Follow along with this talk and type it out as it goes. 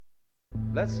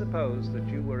Let's suppose that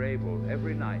you were able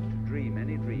every night to dream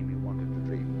any dream you wanted to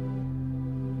dream.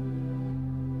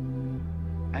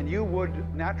 And you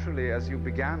would naturally, as you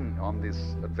began on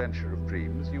this adventure of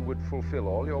dreams, you would fulfill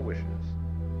all your wishes.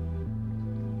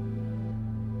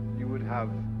 You would have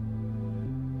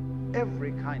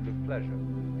every kind of pleasure,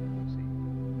 you see.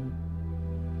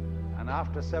 And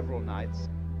after several nights,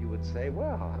 you would say,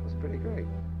 well, that was pretty great.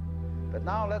 But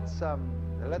now let's have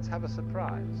a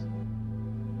surprise.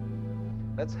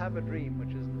 Let's have a dream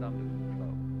which isn't under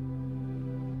control.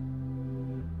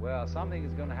 Well, something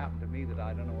is going to happen to me that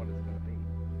I don't know what it's going to be.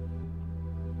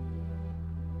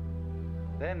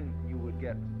 Then you would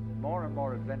get more and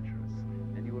more adventurous,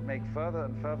 and you would make further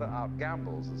and further out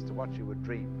gambles as to what you would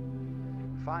dream.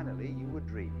 Finally, you would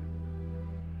dream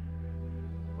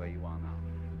where you are now.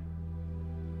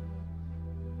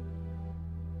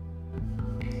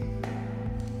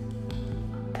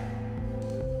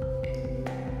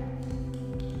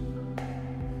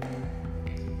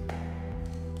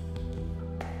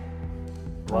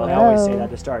 Well, I always say that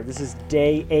to start. This is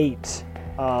day 8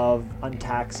 of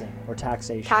untaxing or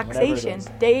taxation. Taxation.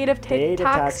 Date of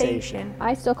taxation.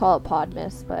 I still call it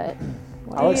Podmas, but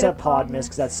I'll accept Podmas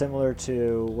because that's similar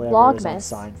to whatever is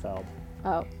on Vlogmas. Seinfeld.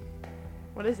 oh,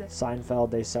 What is it?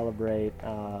 Seinfeld, they celebrate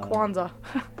Kwanzaa.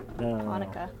 no,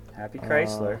 Hanukkah. Happy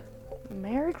Chrysler.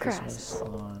 Merry Christmas. Christmas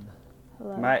on.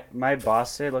 Hello. My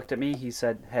boss today looked at me. He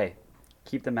said, "Hey,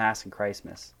 keep the mask in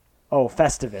Christmas." Oh,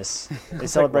 Festivus. They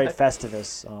celebrate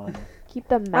Festivus on. Keep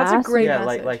the mask. That's a great Yeah,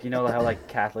 message. like you know how like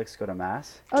Catholics go to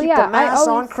mass. Oh Keep yeah, the mass I on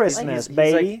always, Christmas, He's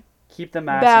baby. like, keep the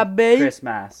mask in Babby.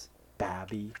 Christmas.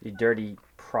 Babby. You dirty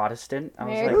Protestant. I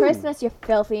was Merry like, Christmas, you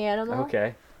filthy animal.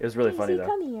 okay. It was really funny Daisy, though.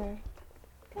 come here.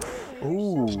 Come here.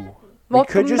 Ooh. We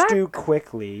Welcome could just back. do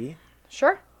quickly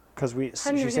Sure. because we.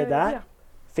 Hadn't She even said got an that.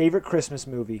 Favorite Christmas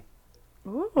movie.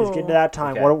 Ooh. Let's get into that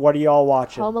time. Okay. What are y'all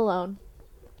watching? Home Alone.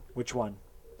 Which one?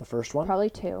 The first one?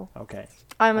 Probably 2. Okay.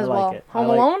 I'm as I like well. it. Home I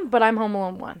like- Alone, but I'm Home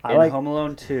Alone 1. I In like. Home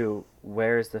Alone 2,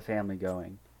 where is the family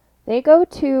going? They go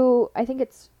to, I think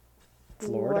it's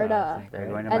Florida. I think, They're right?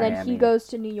 going to and Miami. then he goes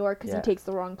to New York because Yeah. he takes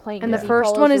the wrong plane. And the 'cause he first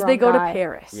follows one the is they wrong go to guy.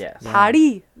 Paris. Yes. Yeah.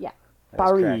 Patty. That's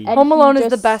Paris. correct. And Home he Alone is the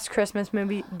just- best Christmas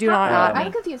movie. Do not How- at I'm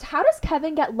me. confused. How does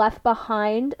Kevin get left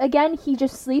behind again? He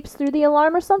just sleeps through the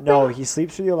alarm or something? No, he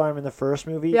sleeps through the alarm in the first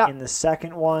movie. Yeah. In the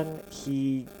second one,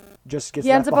 he just gets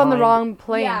He ends left up on the behind. wrong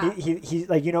plane. Yeah. He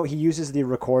like he uses the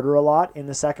recorder a lot in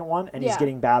the second one, and he's Yeah.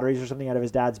 getting batteries or something out of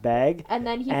his dad's bag. And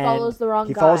then he and follows the wrong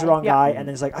He guy. follows the wrong Yeah. guy, and then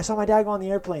he's like, "I saw my dad go on the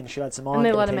airplane." She lets him on, And they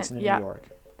and let him takes in, him to yeah. New York.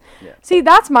 See,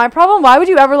 that's my problem. Why would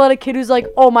you ever let a kid who's like,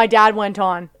 oh, my dad went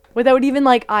on, without even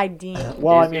like IDing?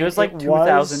 Well, I it mean, was like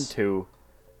 2002.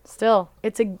 Still,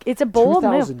 it's a bold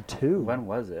move. 2002. When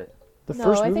was it? The No,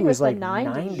 first I movie think it was was the like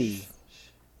 90s. 90.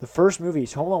 The first movie,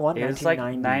 Home Alone 1, It was like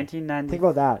 1990. 1993. Think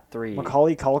about that.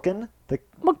 Macaulay Culkin.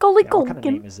 Macaulay What kind of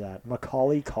name Culkin. is that?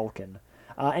 Macaulay Culkin.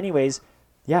 Anyways,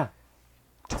 yeah.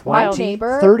 wild. 20,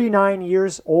 Neighbor. 39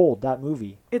 years old, that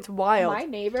movie. It's wild. My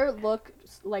neighbor looked,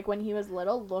 like when he was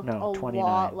little, looked No, a 29.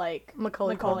 lot like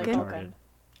Macaulay Culkin.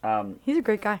 Retarded. He's a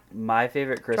great guy. My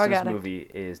favorite Christmas addict. movie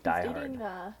is Die Hard. Dating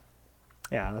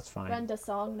Yeah, that's fine. Brenda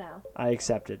Song now. I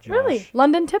accept it, Josh. Really?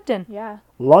 London Tipton. Yeah.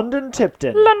 London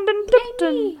Tipton. London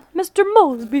Tipton. Mr.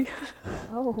 Mosby.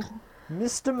 Oh.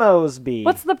 Mr. Mosby.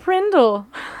 What's the Prindle?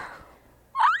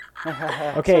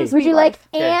 Okay, Would you like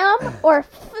Okay. am or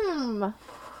hmm?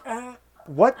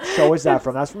 what show is that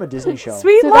from? That's from a Disney show.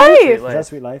 Sweet So Life. Sweet Is that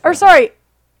Sweet Life? Or sorry,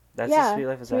 That's Yeah, the Sweet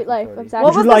Life of Sweet Zack Life and of Cody. Zack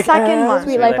what Would was you the like second ass? one?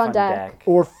 Sweet Life on Deck.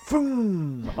 Or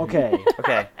Foom. Okay.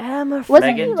 Okay. Emma. Wasn't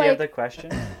Megan, he do you like have the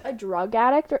question? a drug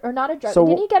addict or not a drug? So-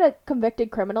 Didn't he get a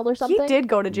convicted criminal or something? He did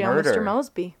go to jail, Murder. Mr.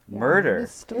 Mosby. Murder. It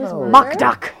was Murder. murder?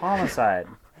 Muckduck. Homicide.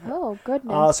 Oh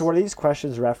goodness. So what are these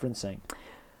questions referencing?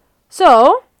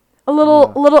 So, a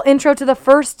little Yeah. little intro to the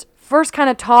first kind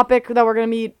of topic that we're going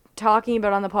to be talking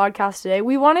about on the podcast today.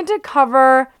 We wanted to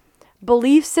cover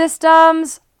belief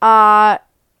systems,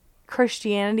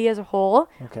 Christianity as a whole.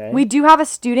 Okay. We do have a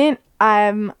student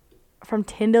from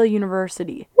Tyndale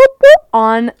University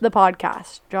on the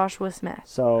podcast, Joshua Smith.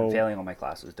 So I'm failing all my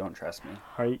classes. Don't trust me.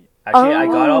 are you, Actually, I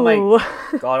got all my Oh.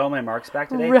 got all my marks back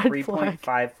today. Red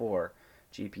 3.54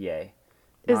 GPA.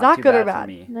 Is Not that too good or for bad?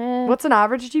 me. Nah. What's an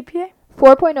average GPA?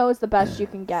 4.0 is the best you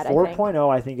can get, I think. 4.0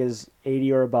 I think is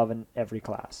 80 or above in every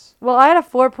class. Well, I had a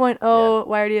 4.0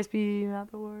 Yeah. YRDSB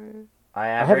math award. I I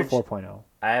have a average. 4.0.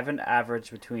 I have an average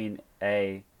between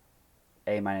A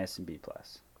minus, and B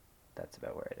plus. That's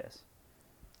about where it is.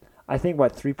 I think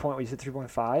what 3 point you said 3.5?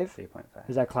 3.5.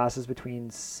 Is that classes between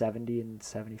 70 and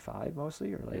 75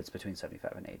 mostly or like It's between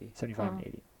 75 and 80. 75 and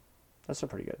 80? That's still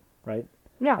pretty good, right?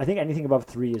 Yeah. I think anything above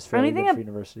 3 is fairly Anything good ab- for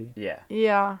university. Yeah.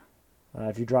 Yeah.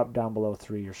 If you drop down below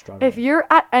 3, you're struggling. If you're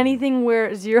at anything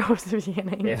where 0 is the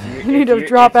beginning, If you- you need if to you-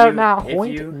 drop if out you- now. if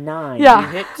Point you- 9. Yeah. You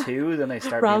hit 2, then they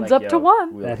start Rounds being like, up to Yo,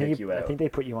 1. We'll I kick think you out. I think they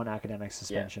put you on academic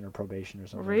suspension or probation or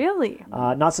something. Really?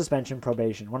 Not suspension,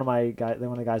 probation. One of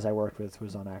the guys I worked with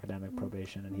was on academic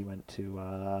probation, and he went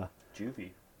to. Juvie.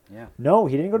 Yeah. No,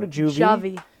 he didn't go to juvie.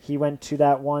 Juvie. He went to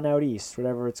that one out east,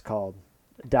 whatever it's called,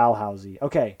 Dalhousie.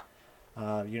 Okay,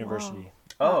 university.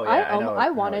 Oh, yeah. I know. I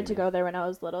wanted to go there when I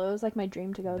was little. It was like my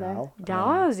dream to go there. Dal.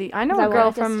 Dalhousie. I know 'Cause a I girl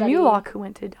wanted to from study Mulock who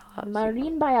went to Dalhousie.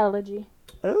 Marine biology.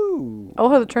 Oh.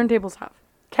 Oh, the turntables have.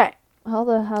 Okay. How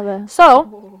the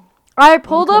So, I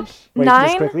pulled up Wait, just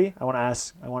 9. quickly. I want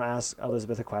to ask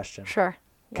Elizabeth a question. Sure.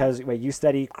 Because wait, you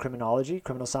study criminology,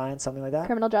 criminal science, something like that.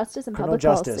 criminal justice and Criminal public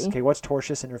justice. policy. Okay, what's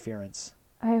tortious interference?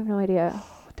 I have no idea.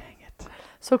 Oh, dang it.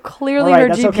 So clearly Alright,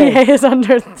 her that's GPA okay. is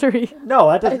under 3. No,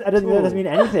 that doesn't mean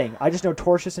anything. I just know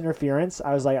tortious interference.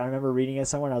 I remember reading it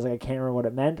somewhere, and I was like, I can't remember what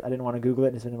it meant. I didn't want to Google it,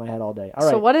 and it's been in my head all day. All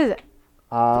right. So what is it?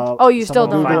 Oh, you still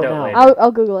don't know. Google it Find out now. later.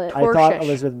 I'll Google it. I thought Tortious.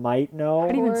 Elizabeth might know.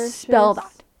 How do you even spell that?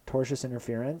 Tortious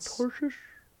interference.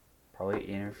 Probably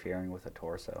interfering with a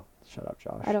torso. Shut up,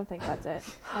 Josh. I don't think that's it.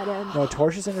 I didn't. No,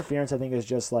 tortious interference. I think is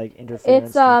just like interference.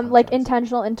 It's through like contracts.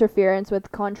 intentional interference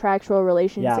with contractual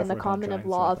relations Yeah, in the for common of contracts,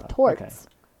 law I of thought. torts. Okay.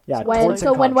 Yeah. When, torts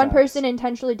so and when one contracts. person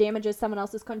intentionally damages someone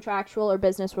else's contractual or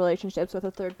business relationships with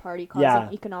a third party, causing Yeah.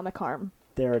 economic harm.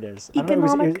 There it is. I don't know,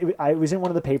 Economic- I was in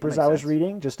one of the papers Makes I was sense.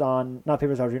 reading, just on not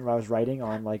papers I was reading, but I was writing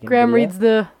on like. Graham NVIDIA. reads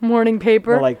the morning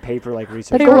paper. No, like paper, like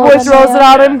research. Paper Girl boy on throws the- it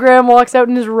at Yeah. him. Graham walks out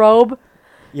in his robe.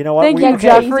 You know what? Thank we, you, okay.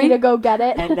 Jeffrey. Easy to go get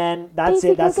it. And then that's Easy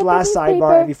it. to That's the get last the sidebar.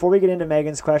 newspaper. Before we get into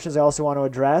Megan's questions, I also want to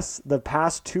address the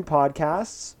past 2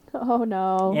 podcasts. Oh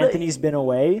no. Anthony's been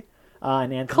away,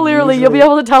 and Anthony Clearly, you'll be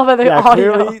usually- able to tell by the yeah,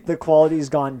 audio. clearly the quality's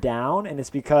gone down, and it's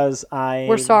because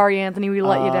We're sorry, Anthony. We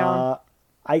let you down.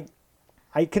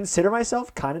 I consider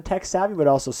myself kind of tech savvy, but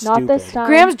also Not stupid. this time.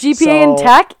 Graham's GPA in So-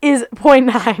 tech is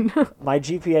 0.9. My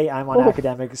GPA, I'm on Oof.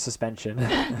 academic suspension.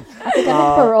 Academic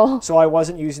parole. So I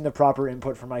wasn't using the proper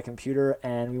input for my computer,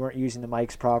 and we weren't using the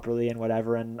mics properly and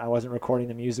whatever, and I wasn't recording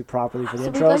the music properly for the So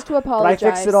intros. we'd like to But I apologize.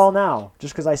 fixed it all now,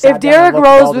 just because I sat If down and Derek looked at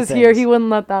Rose all the was here, things. he wouldn't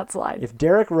let that slide. If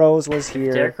Derek Rose was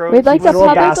here, Derek Rose. We'd like He to would throw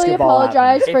a publicly basketball at me.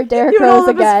 apologize for Derek You Rose know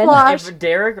the again. splash. If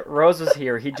Derek Rose was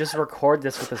here, he'd just record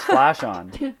this with his flash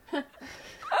on.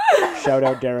 shout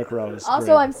out Derek Rose. Also,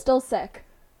 Great. I'm still sick.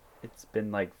 It's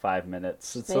been like 5 minutes.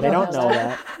 So they don't know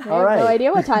that. I All have right. no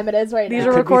idea what time it is right These now.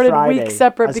 are Could be recorded Friday. weeks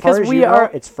separate As because far as we you know,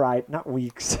 are- It's Friday, not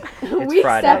weeks. Weeks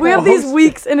Friday. separate. We have these Most-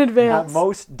 weeks in At advance.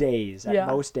 most days. At Yeah.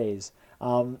 most days.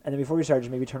 And then before we start,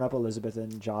 just maybe turn up Elizabeth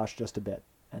and Josh just a bit,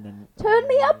 and then Turn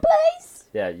me up, please.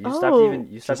 Yeah, you Oh.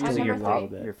 stopped Just using your number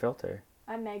three. your filter.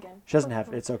 I'm Megan. She doesn't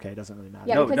have. It's okay. It doesn't really matter.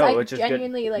 Yeah, no, because no, I which is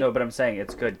genuinely, good. like- No, but I'm saying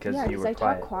it's good because Yeah, you because were I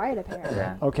quiet. talk quiet apparently.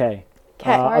 Yeah. Okay.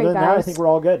 Okay. Sorry, Other than that, I guys. think we're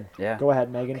all good. Yeah. Go ahead,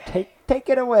 Megan. Take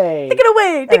it away. Take it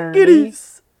away. Take Ernie. it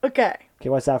easy. Okay. Okay,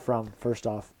 what's that from? First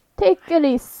off, Take it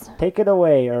easy. take it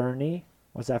away, Ernie.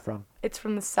 What's that from? It's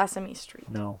from the Sesame Street.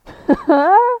 No.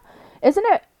 Isn't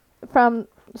it from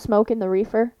Smoke in the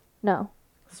Reefer? No.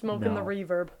 Smoke and the No.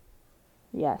 reverb.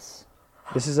 Yes.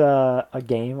 This is a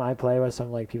game I play with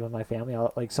some like people in my family.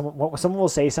 Someone will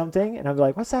say something, and I'll be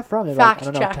like, "What's that from?" They're Fact like,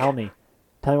 "I don't know. check. Tell me.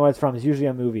 Tell me what it's from." It's usually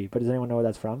a movie, but does anyone know what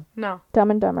that's from? No.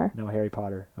 Dumb and Dumber. No, Harry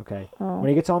Potter. Okay. Oh. When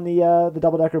he gets on the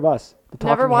double-decker bus, the talking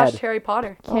Never watched head, Harry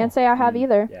Potter. Can't say I have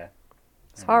either. Yeah.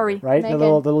 Sorry. right? Megan.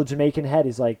 The little Jamaican head.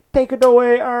 He's like, "Take it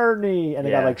away, Ernie," and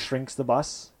the guy Yeah. like shrinks the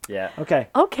bus. Yeah. Okay.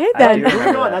 Okay I then. do Moving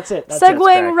remember on. that. That's it. That's it.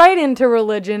 Segueing correct. right into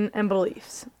religion and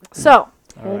beliefs. So, All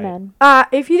right. Amen.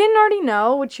 if you didn't already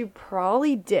know, which you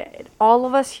probably did, all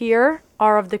of us here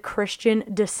are of the Christian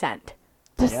descent.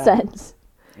 Descent.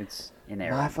 It's in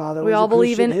error. My father We was all a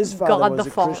believe Christian, in his father God was the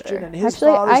a Father. Christian, and his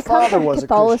Actually, father's I come father from was a Christian.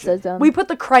 Catholicism. We put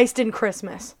the Christ in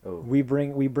Christmas. Oh. We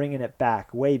bringing it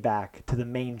back, way back to the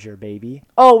manger, baby.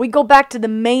 Oh, we go back to the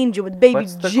manger with baby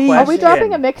What's the Jesus. Are we question?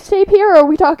 dropping a mixtape here, or are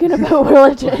we talking about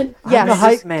religion? Yes. I'm the Just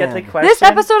hype get man. the question. This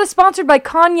episode is sponsored by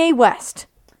Kanye West.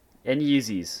 And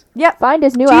Yeezys. Yep. Find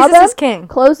his new Jesus album. is king.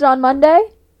 Closed on Monday.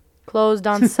 Closed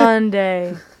on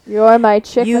Sunday. You're my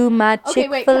chick. You my Okay,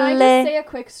 wait. Can I just Chick-fil-A. say a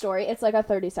quick story? It's like a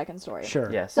 30-second story.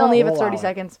 Sure. Yes. So- Only if it's We'll 30 allow it.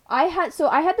 seconds. I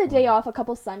had the day off a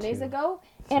couple Sundays Two, ago,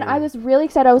 and three, I was really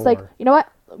excited. I was like, 4. you know what?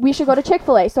 We should go to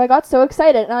Chick-fil-A. So I got so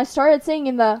excited, and I started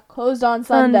singing the "Closed on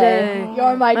Sunday." Sunday.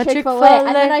 You're my My Chick-fil-A. Chick-fil-A.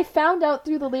 And then I found out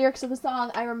through the lyrics of the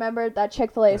song, I remembered that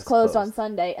Chick-fil-A is It's closed on closed.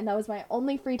 Sunday, and that was my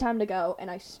only free time to go, and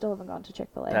I still haven't gone to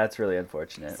Chick-fil-A That's really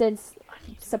unfortunate. since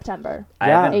September I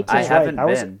Yeah, haven't, I that's right. haven't That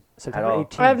was been at September all.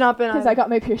 18th. I have not been because on. I got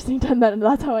my piercing done. Then, and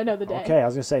that's how I know the day. Okay, I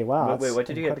was gonna say, wow. Wait, that's what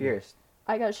did you get incredible. pierced?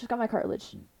 just got my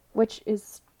cartilage, which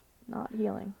is not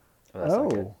healing. Oh, that's not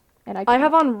good. Oh, And I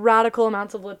have on radical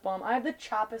amounts of lip balm. I have the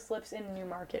chappest lips in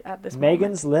Newmarket at this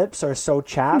Megan's lips are so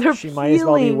chapped. They're She might as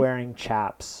well be peeling. weering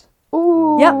chaps.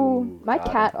 Ooh. Yep. My Got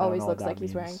it. cat I don't always know what looks that like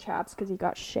he's wearing means. chaps because he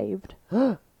got shaved.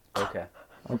 Okay.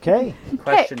 Okay.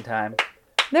 Question time. moment.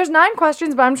 There's 9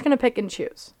 questions, but I'm just going to pick and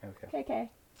choose. Okay. Okay.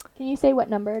 Can you say what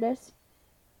number it is?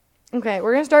 Okay,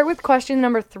 we're going to start with question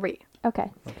number 3.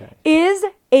 Okay. Okay. Is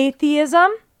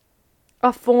atheism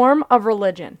a form of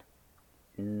religion?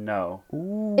 No.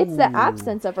 Ooh. It's the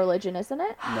absence of religion, isn't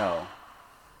it? No.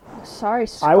 Sorry,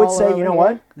 I would say, scholar you know over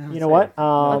what? here. You know what?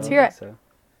 Let's hear it. So.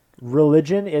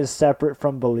 Religion is separate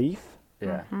from belief.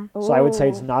 Yeah. So I would say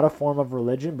it's Ooh. not a form of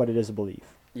religion, but it is a belief.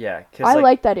 Yeah. Cause I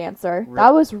like that answer.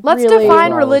 That was Let's really...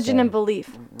 define what I would religion say. and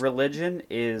belief. religion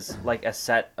is like a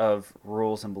set of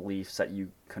rules and beliefs that you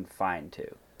confine to.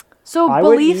 So I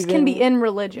would beliefs can be even- in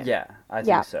religion. Yeah, I think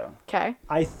Yeah. so. Okay.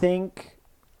 I think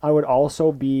I would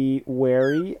also be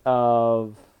wary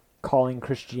of calling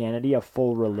Christianity a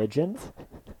full religion.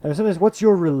 And sometimes, what's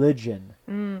your religion?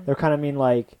 They're kind of mean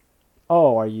like,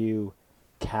 oh, are you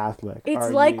Catholic? It's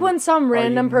Are like you- when some are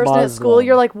random you person at school, Muslim?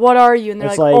 you're like, what are you? And they're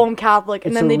It's like, like- oh, I'm Catholic.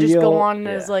 And it's then a they just go real- on and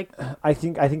it's Yeah. like, I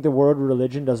think the word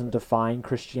religion doesn't define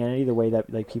Christianity the way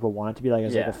that like people want it to be, like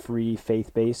as like Yeah. a free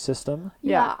faith-based system.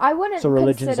 Yeah, Yeah. I wouldn't So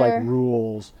religion's consider... like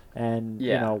rules and you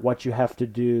Yeah. know what you have to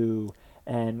do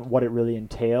and what it really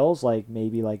entails, like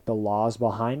maybe like the laws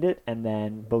behind it, and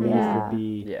then belief Yeah. would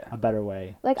be Yeah. a better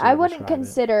way. Like, to I wouldn't describe it.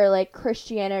 consider, like,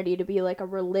 Christianity to be, like, a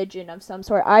religion of some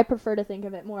sort. I prefer to think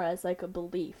of it more as, like, a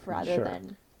belief rather Sure.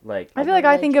 than... Like I feel like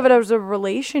I think of it as a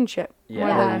relationship Yeah. more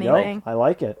Yeah. than There you go. anything. I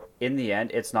like it. in the end,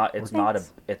 it's not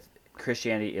it's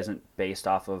Christianity isn't based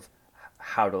off of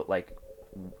how to like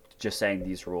just saying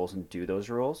these rules and do those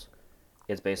rules.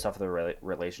 It's based off of the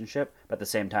relationship, but at the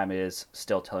same time, it is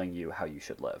still telling you how you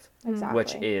should live, Exactly.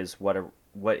 which is what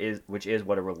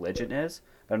a religion is.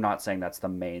 But I'm not saying that's the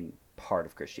main part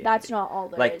of Christianity. That's not all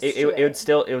there like is it to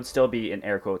it would still be in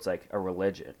air quotes like a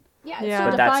religion, Yeah, it's Yeah.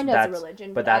 still But defined as a that's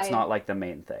religion. but that's I- not like the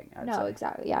main thing. I'd No, say.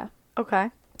 exactly, yeah.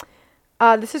 Okay.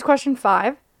 This is question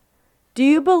 5. Do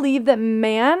you believe that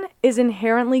man is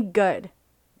inherently good?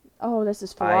 Oh, this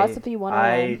is philosophy I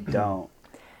 101. don't.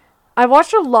 I've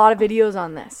watched a lot of videos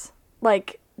on this.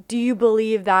 Like, do you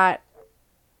believe that?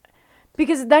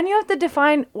 Because then you have to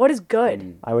define what is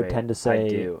good. I would tend to say- I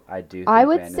do. I think I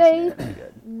would man is say- inherently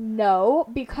good. No,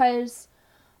 because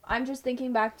I'm just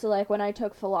thinking back to, like, when I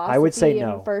took philosophy would say in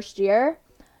no. first year.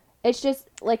 It's just,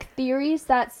 like, theories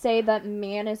that say that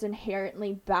man is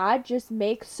inherently bad just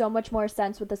make so much more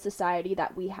sense with the society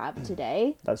that we have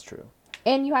today. That's true.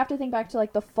 And you have to think back to,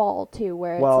 like, the fall, too,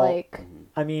 where Well, it's like...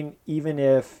 I mean, even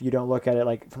if you don't look at it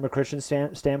like from a Christian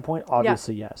standpoint,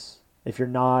 obviously yes. If you're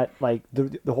not like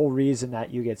the whole reason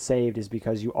that you get saved is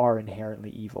because you are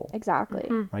inherently evil, Exactly.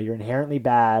 right? You're inherently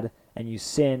bad, and you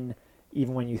sin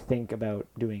even when you think about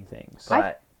doing things,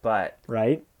 But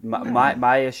right?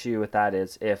 my issue with that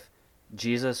is if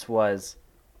Jesus was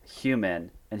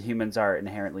human and humans are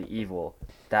inherently evil,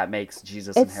 that makes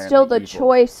Jesus It's inherently still the evil.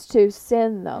 choice to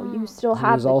sin, though. You still He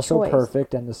have was the also choice.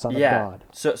 perfect and the Son Yeah. of God.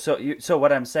 So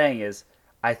what I'm saying is,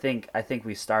 I think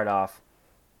we start off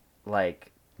like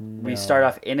we No. start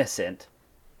off innocent,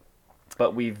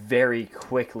 but we very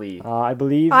quickly I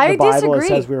believe I the Bible it disagree.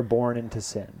 says we were born into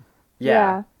sin.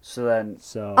 Yeah. So then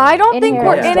So I don't think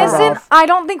we're Inherent. Start innocent. off- I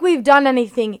don't think we've done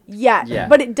anything yet. Yeah.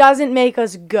 But it doesn't make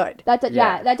us good. That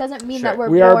Yeah. that doesn't mean Sure. that we're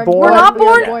We are born. born- We're not we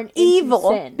are born into evil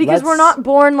sin. because we're Let's- not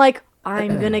born like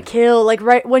I'm gonna kill. Like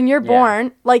right when you're Yeah.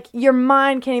 born, like your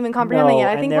mind can't even comprehend no, it yet.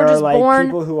 I and think there we're just are like born.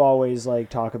 people who always like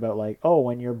talk about like, oh,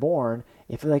 when you're born,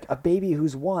 if like a baby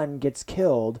who's 1 gets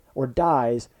killed or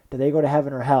dies, do they go to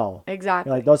heaven or hell? Exactly.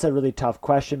 You're like, that's a really tough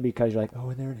question because you're like, oh,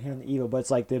 and they're inherently evil, but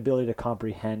it's like the ability to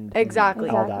comprehend and Exactly.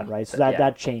 all that, Exactly. right? So Yeah.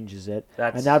 that changes it,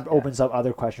 That's- and that yeah. opens up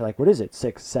other questions like, what is it?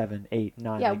 6, 7, 8,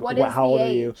 9? Yeah, Like, what is how the old age?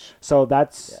 are you? So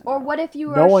that's Or what if you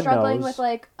No are one struggling knows. with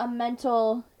like a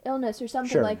mental illness or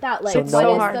something Sure. like that? Like, So It's what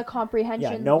so is hard. the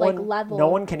comprehension yeah. No like one, level? no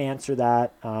one can answer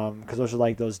that because those are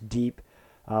like those deep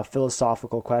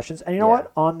philosophical questions. And you know Yeah.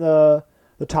 what? On the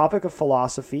topic of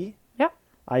philosophy, Yep.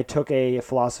 I took a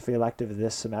philosophy elective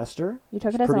this semester. You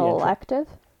took It's it as an pretty elective.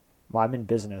 Well, I'm in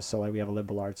business, so like we have a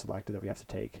liberal arts elective that we have to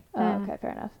take. Oh, okay,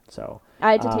 fair enough. So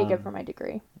I had to take it Um, for my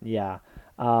degree. yeah,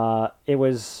 it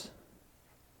was.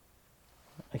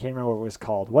 I can't remember what it was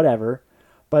called. Whatever,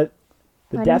 but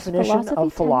the Mine was definition philosophy of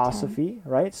 1010. philosophy,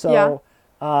 right? So,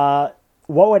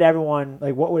 what would everyone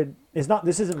like? What would it's not?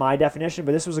 This isn't my definition,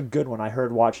 but this was a good one I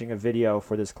heard watching a video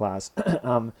for this class.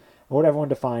 What would everyone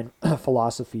define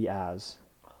philosophy as?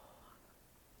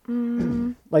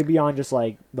 Like beyond just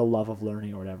like the love of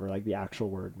learning or whatever, like the actual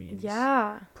word means.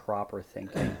 Yeah. Proper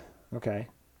thinking. Okay.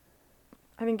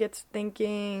 I think it's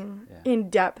thinking Yeah. in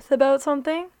depth about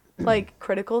something, like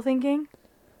critical thinking.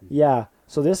 Yeah.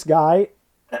 So this guy,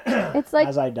 It's like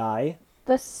as I die,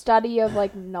 the study of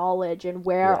like knowledge and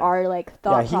where Yeah. our like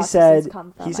thought he processes said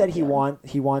come from. he said I feel.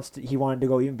 he wanted to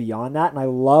go even beyond that, and I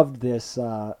loved this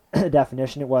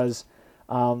definition. It was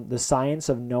the science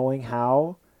of knowing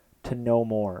how to know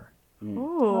more.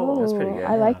 Ooh. That's pretty good.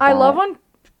 I like that. I love when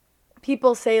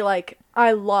people say like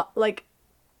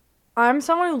I'm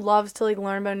someone who loves to like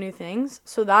learn about new things.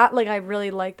 So that like I really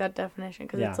like that definition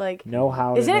because Yeah. it's like Know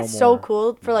how. isn't to it know so more.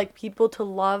 cool for like people to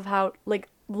love how like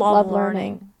love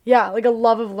learning. Yeah, like a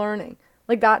love of learning.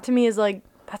 Like that to me is like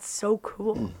that's so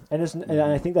cool. And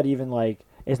I think that even like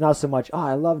it's not so much. Oh,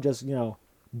 I love just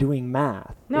doing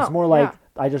math. No, It's more like yeah.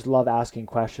 I just love asking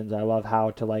questions. I love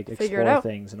how to like Figure it explore out.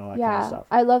 things and all that Yeah, kind of stuff.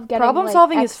 I love getting Problem like,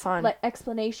 solving is fun. Like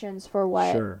explanations for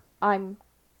what Sure. I'm.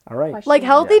 All right. questioning. Like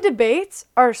healthy Yeah. debates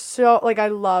are so like I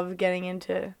love getting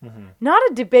into Mm-hmm. not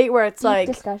a debate where it's Deep like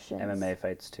discussions. MMA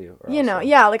fights too. are you know, also-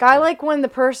 yeah, like I like when the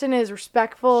person is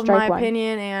respectful of my Strike one.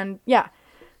 opinion and yeah.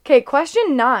 Okay,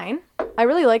 question 9. I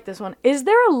really like this one. Is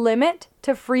there a limit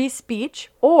to free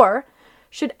speech or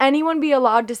should anyone be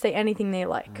allowed to say anything they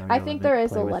like? No, I no think limit, there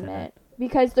is play a within limit it.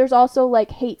 because there's also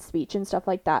like hate speech and stuff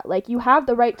like that. Like you have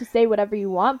the right to say whatever you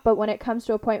want, but when it comes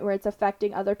to a point where it's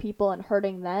affecting other people and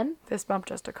hurting them, This bump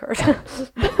just occurred.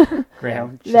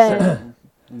 Graham just Then- said,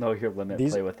 know your limit,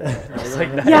 These- play with it. I was like,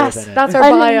 Yes, yes, within it. that's our I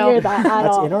didn't bio. hear that at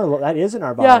That's all. in our. That is in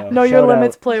our bio. Yeah, know your Shout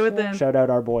limits, out- play within. Shout out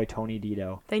our boy Tony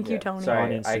Dito. Thank you, yeah, Tony.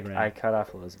 Sorry, On Instagram. I cut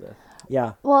off Elizabeth.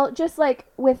 Yeah. Well, just like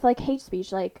with like hate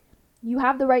speech, like you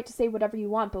have the right to say whatever you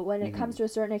want, but when it Mhm. comes to a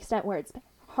certain extent where it's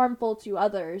harmful to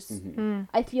others, Mhm. Mm.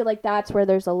 I feel like that's where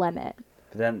there's a limit.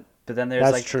 But then there's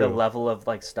That's like true. the level of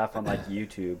like stuff on like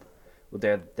YouTube.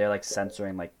 Where they're like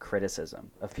censoring like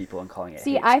criticism of people and calling it.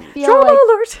 See, hate I speech. feel Drama like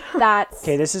alert. that's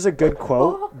Okay, this is a good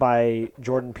quote by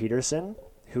Jordan Peterson,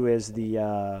 who is the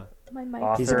my mic.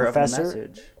 author He's a of the professor.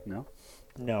 message. No.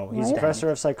 no, he's a What? professor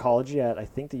of psychology at I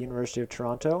think the University of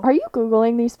Toronto. Are you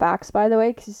googling these facts, by the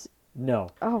way? 'Cause No,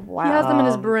 oh wow, He has them in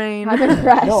his Um, brain. I'm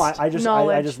impressed. no, I just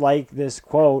Knowledge. like this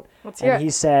quote, Let's hear and it. he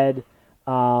said,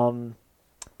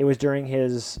 it was during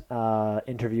his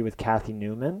interview with Kathy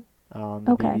Newman on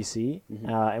the Okay. BBC,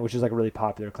 Mhm. which is like a really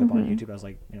popular clip on Mhm. YouTube. It has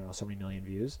like so many million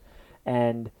views,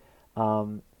 and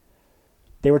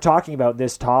they were talking about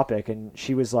this topic, and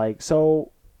she was like,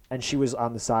 and she was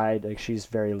on the side, like she's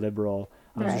very liberal.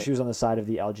 So Right. she was on the side of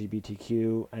the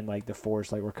LGBTQ and like the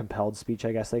forced or compelled speech,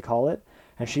 I guess they call it.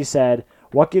 And she said,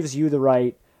 "What gives you the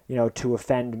right, to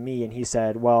offend me?" And he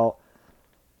said, "Well,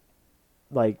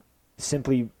 like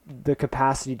simply the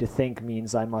capacity to think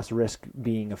means I must risk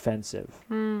being offensive."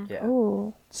 Yeah.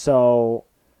 Ooh. So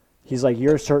he's like,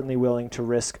 "You're certainly willing to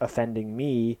risk offending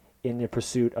me in the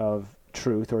pursuit of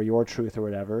truth or your truth or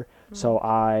whatever." So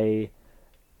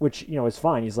which is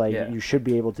fine. He's like, Yeah. "You should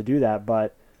be able to do that,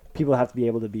 but people have to be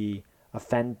able to be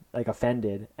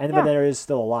offended, and Yeah. but there is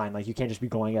still a line. Like you can't just be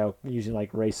going out using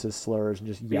like racist slurs and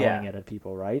just yelling Yeah. at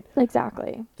people, right?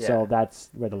 Exactly. So Yeah. that's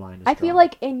where the line is. I feel drawn.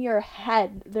 like in your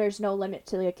head there's no limit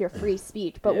to like your free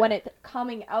speech, but when Yeah. it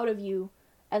coming out of you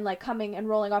and like coming and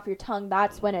rolling off your tongue,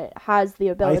 that's when it has the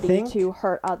ability think- to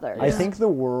hurt others. I think the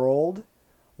world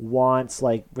wants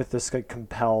like with this like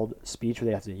compelled speech where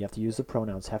you have to use the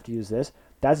pronouns, have to use this.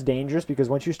 That's dangerous because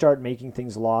once you start making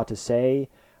things law to say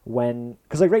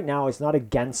because like right now it's not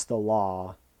against the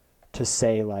law to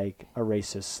say like a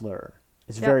racist slur.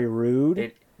 It's Yeah. very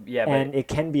rude. But And it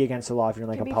can be against the law if you're in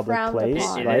like Can a be public frowned place,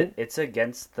 upon. right? it's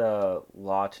against the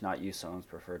law to not use someone's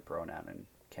preferred pronoun in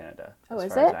Canada. Oh, as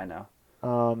is far as it? I know.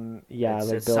 Yeah, It's-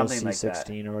 like it's Bill something like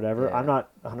C-16 that. or whatever. Yeah. I'm not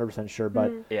 100% sure,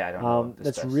 but Yeah, I don't know. what this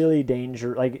that's does. really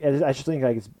dangerous. Like I just think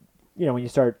like it's when you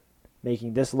start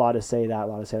making this law to say that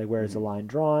law to say like where is the Mm-hmm. line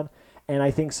drawn, and I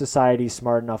think society's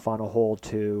smart enough on a whole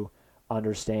to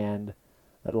understand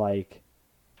that like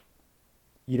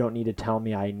you don't need to tell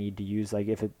me I need to use like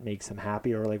if it makes them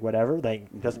happy or like whatever, like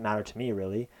it doesn't matter to me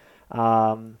really.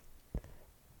 And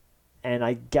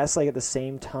I guess like at the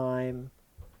same time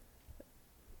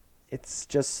it's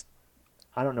just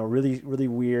I don't know, really really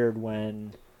weird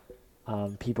when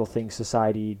people think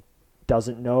society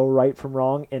doesn't know right from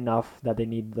wrong enough that they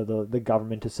need the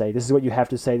government to say this is what you have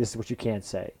to say, this is what you can't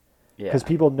say. Yeah. Because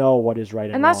people know what is right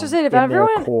and And that's wrong just it. If in their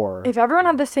everyone core. if everyone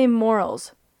had the same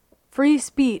morals, free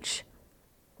speech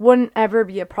wouldn't ever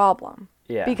be a problem.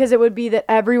 Yeah. Because it would be that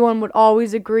everyone would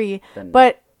always agree, Then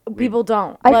but people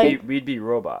don't. I Like think- we'd be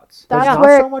robots. But That's it's not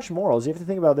where so much morals. You have to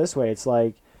think about it this way. It's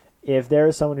like if there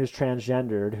is someone who's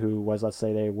transgendered who was, let's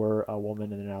say they were a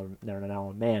woman and they're now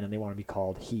a man and they want to be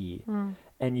called he,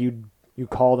 and you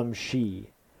call them she,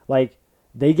 like,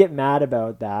 they get mad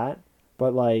about that,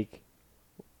 but like,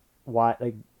 why?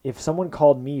 Like, if someone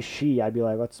called me she, I'd be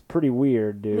like, that's pretty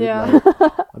weird, dude. Yeah.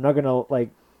 Like, I'm not gonna like.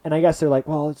 And I guess they're like,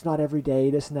 well, it's not every day,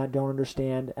 this and that, don't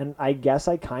understand. And I guess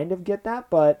I kind of get that,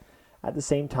 but at the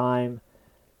same time,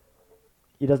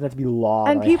 it doesn't have to be law.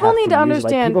 And that I people have need to use.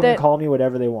 understand people that- can call me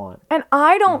whatever they want. And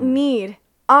I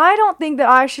don't think that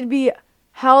I should be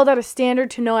held at a standard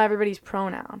to know everybody's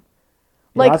pronoun. You know,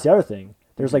 Like, that's the other thing.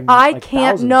 There's like I like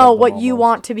can't thousands know of them what you almost.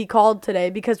 want to be called today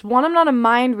because one, I'm not a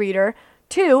mind reader.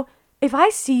 Two, if I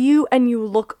see you and you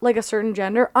look like a certain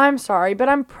gender, I'm sorry, but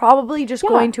I'm probably just Yeah.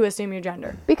 going to assume your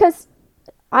gender. Because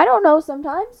I don't know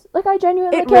sometimes. Like, I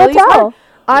genuinely It can't really is tell. hard.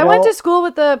 I went Well- to school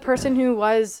with a person who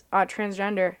was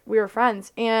transgender. We were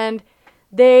friends, and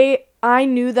I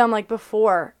knew them like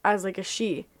before as like a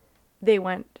she. They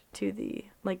went to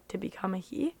to become a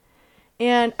he,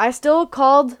 and I still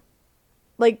called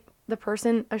like the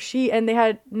person a she, and they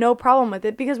had no problem with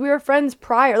it because we were friends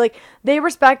prior. Like, they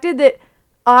respected that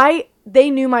they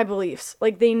knew my beliefs.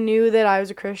 Like, they knew that I was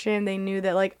a Christian. They knew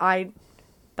that like I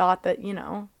thought that,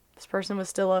 this person was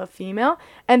still a female,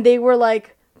 and they were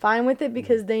like fine with it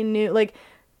because they knew like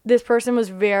this person was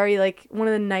very like one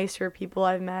of the nicer people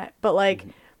I've met. But like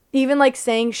even like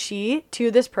saying she to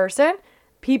this person,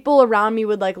 people around me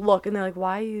would like look and they're like,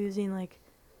 why are you using like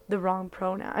the wrong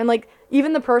pronoun? And like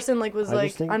even the person like was I like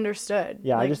just think- understood.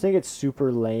 Yeah, I Like, just think it's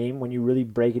super lame when you really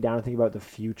break it down and think about the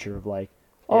future of like,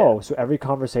 oh, so every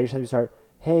conversation you start,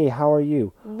 hey, how are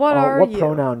you? what are what you?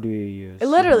 pronoun do you use?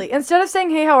 Literally, instead of saying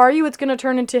hey, how are you, it's gonna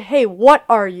turn into hey, what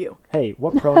are you? Hey,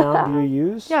 what pronoun do you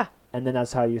use? Yeah. And then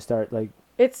that's how you start like,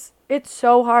 It's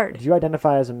so hard. do you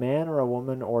identify as a man or a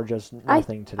woman or just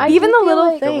nothing today? I Even do the feel little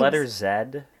like The things. letter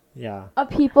Z. Yeah.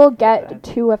 People get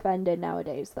too offended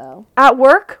nowadays, though. At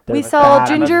work, we They're sell bad.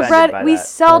 I'm gingerbread. offended by We that.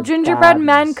 sell They're gingerbread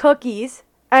men baddies. cookies,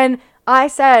 and I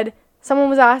said someone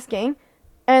was asking,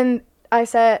 and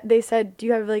they said, do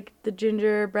you have like the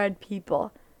gingerbread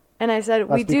people? And I said,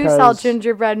 we That's do sell because-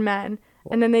 gingerbread men.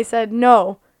 And then they said,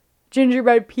 no,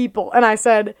 gingerbread people. And I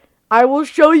said, I will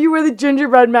show you where the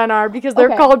gingerbread men are because they're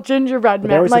Okay. called gingerbread But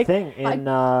men. there was Like, a thing in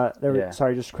Yeah.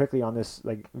 sorry, just quickly on this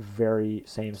like very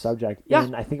same subject. Yeah.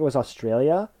 In I think it was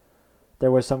Australia,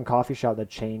 there was some coffee shop that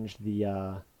changed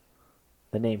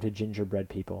the name to gingerbread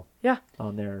people yeah.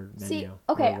 on their menu. See,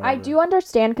 or okay, I whatever. do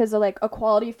understand because of like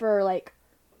equality for like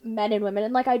men and women,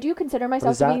 and like I do consider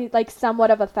myself is to that- be like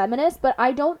somewhat of a feminist, but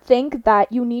I don't think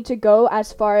that you need to go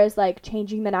as far as like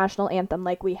changing the national anthem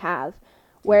like we have,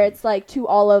 where it's like to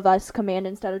all of us command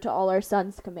instead of to all our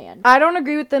sons command. I don't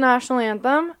agree with the national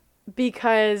anthem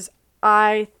because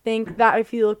I think that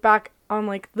if you look back on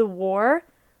like the war,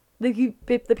 the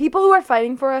people who were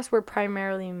fighting for us were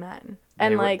primarily men,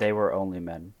 and They were only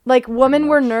men. like women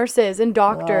were much. nurses and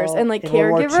doctors Well, and like in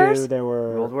World War II, caregivers. there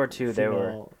were World War II, they were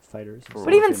female fighters. For-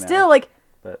 But even female, still, like,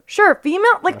 but- sure,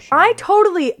 female. Like, Russian. I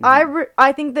totally,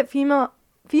 I think that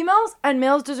females and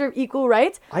males deserve equal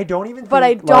rights. I don't even. But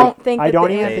think, I don't think I that don't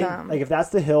the even anthem- think like if that's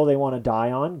the hill they want to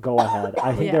die on, go ahead.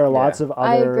 I think Yeah. there are lots Yeah. of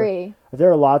I other. agree.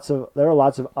 There are lots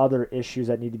of other issues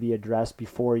that need to be addressed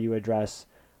before you address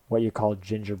what you call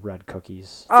gingerbread cookies.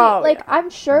 See, Oh, like yeah. I'm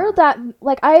sure that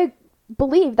like I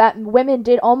believe that women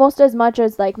did almost as much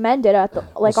as like men did at the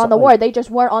like so- on the like- war. They just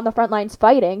weren't on the front lines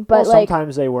fighting, but Well, like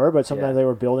sometimes they were, but sometimes Yeah. they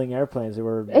were building airplanes. They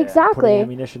were Exactly. putting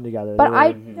ammunition together. But They I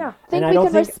were- yeah. think And I we don't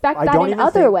can think- respect I that don't in even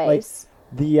other think, like, ways.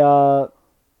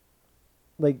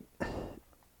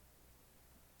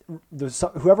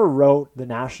 Whoever wrote the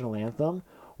national anthem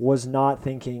was not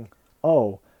thinking,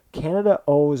 oh, Canada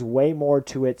owes way more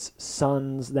to its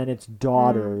sons than its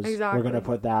daughters. We're exactly. going to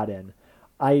put that in.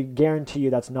 I guarantee you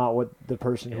that's not what the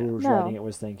person who was No. writing it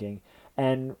was thinking.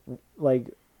 And like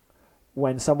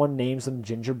when someone names them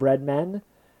gingerbread men,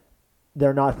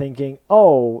 they're not thinking,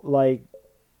 oh, like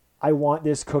I want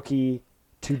this cookie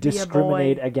to be a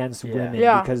discriminate boy. against Yeah. women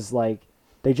Yeah. because like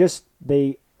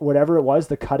they whatever it was,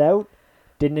 the cutout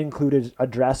didn't include a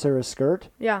dress or a skirt.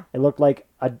 Yeah. It looked like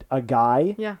a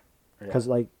guy Yeah. because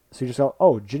like so you just go,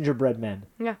 oh, gingerbread men,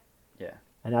 Yeah. Yeah.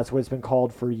 and that's what it's been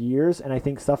called for years. And I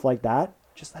think stuff like that,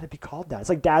 just let it be called that. It's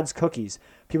like Dad's cookies.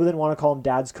 People didn't want to call them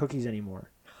Dad's cookies anymore.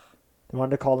 They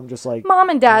wanted to call them just like Mom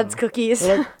and dad's cookies.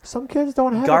 they're like some kids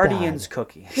don't have Guardians a dad.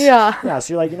 cookies. Yeah. Yeah,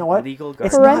 so you're like, you know what? Legal It's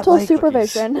guardians. not Parental like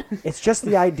supervision. It's just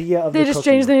the idea of They the just cookie.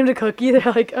 changed the name to Cookie.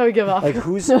 They're like, oh, give up. Like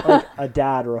who's like a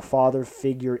dad or a father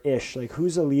figure-ish? Like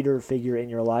who's a leader figure in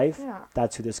your life? Yeah.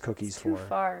 That's who this cookie's Too for.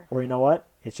 far. Or you know what?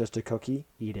 It's just a cookie.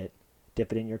 Eat it.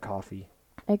 Dip it in your coffee.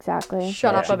 Exactly.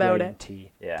 Shut up Yeah. about Grade it.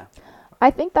 T. Yeah,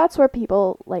 I think that's where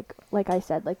people like I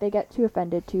said, like they get too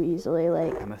offended too easily.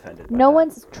 Like I'm offended. By no that.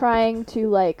 one's trying to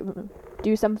like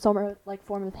do some sort of like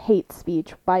form of hate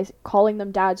speech by calling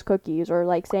them dad's cookies or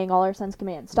like saying all our son's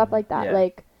commands, stuff like that. Yeah.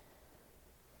 Like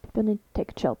people need to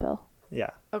take a chill pill. Yeah.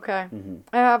 Okay. Mm-hmm.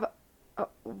 I have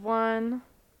one.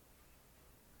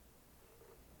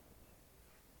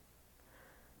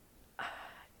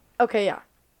 Okay, yeah.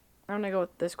 I'm gonna go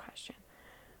with this question.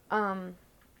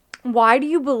 Why do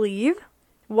you believe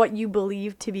what you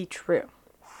believe to be true?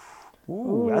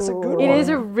 Ooh, that's a good It one. is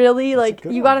a really That's a like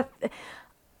good you one. gotta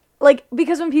like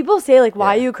because when people say like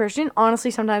why Yeah. are you a Christian, honestly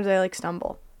sometimes I like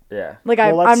stumble. Yeah. Like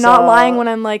Well, I'm let's, not lying when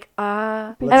I'm like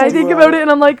and let's I do think a- about it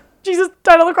and I'm like Jesus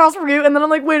died on the cross for you, and then I'm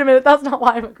like wait a minute, that's not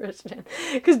why I'm a Christian,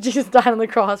 because Jesus died on the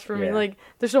cross for me. Yeah. Like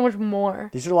there's so much more.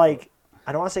 These are like,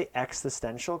 I don't want to say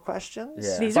existential questions.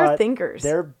 Yeah. These are but thinkers.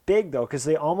 They're big though, because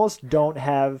they almost don't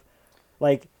have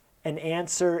like an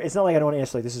answer. It's not like I don't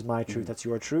answer like this is my truth, that's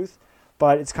your truth,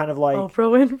 but it's kind of like Oprah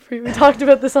Winfrey. We talked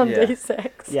about this on Yeah. day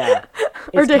 6. yeah,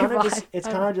 Or day kinda 5. just, it's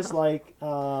I kind don't of just like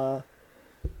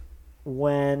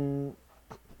when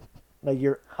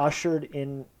you're ushered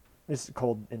in. It's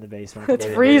cold in the basement. It's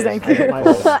Yeah, freezing. it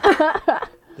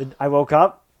is. I woke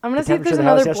up. I'm gonna The see if temperature there's of the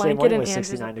house another yesterday blanket morning in was Andrew's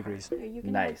 69 degrees.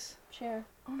 Nice. Share.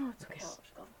 Oh no, it's okay.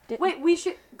 Did- Wait, we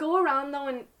should go around though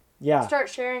and Yeah. start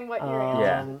sharing what your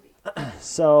Yeah.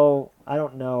 So I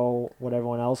don't know what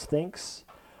everyone else thinks,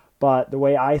 but the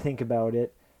way I think about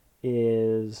it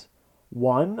is,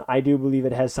 one, I do believe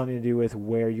it has something to do with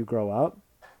where you grow up.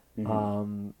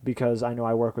 Because I know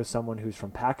I work with someone who's from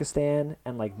Pakistan,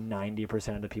 and like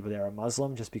 90% of the people there are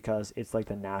Muslim, just because it's like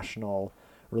the national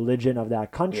religion of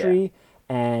that country,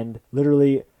 and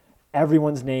literally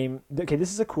everyone's name. Okay,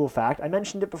 this is a cool fact. I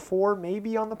mentioned it before,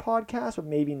 maybe on the podcast, but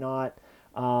maybe not.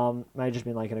 Might have just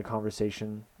been like in a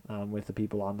conversation with the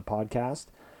people on the podcast,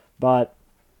 but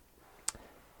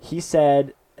he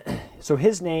said, so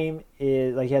his name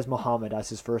is like he has Muhammad as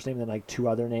his first name, and then like 2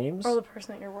 other names, or the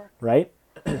person at your work. right?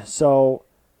 So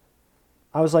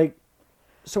I was like,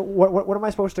 so what am I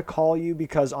supposed to call you?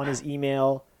 Because on his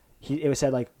email, it was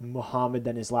said like Muhammad,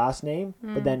 then his last name,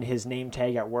 but then his name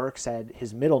tag at work said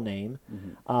his middle name.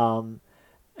 And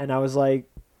I was like,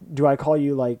 do I call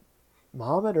you like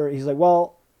Muhammad? Or he's like,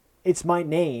 well, it's my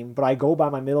name, but I go by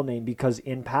my middle name because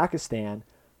in Pakistan,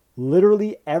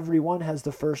 literally everyone has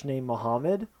the first name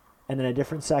Muhammad and then a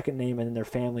different second name and then their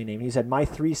family name. He said, my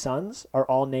 3 sons are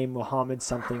all named Muhammad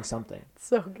something something.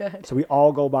 So good. So we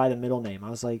all go by the middle name. I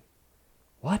was like,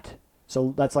 what?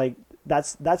 So that's like,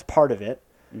 that's part of it.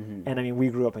 And I mean, we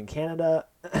grew up in Canada,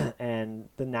 and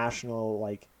the national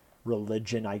like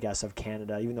religion, I guess, of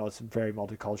Canada, even though it's very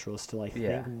multicultural, is still I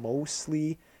think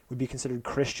mostly would be considered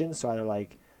Christian. So either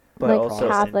like, But like also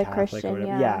Catholic, or Christian,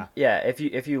 whatever. yeah. Yeah, if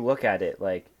you look at it,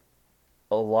 like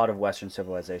a lot of Western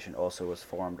civilization also was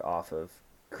formed off of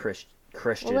Christians.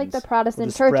 Well, like the Well,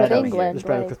 Protestant Church of the England.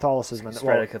 spread of Like, Catholicism, and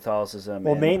spread of Catholicism.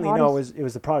 well, and- mainly no, Protest- it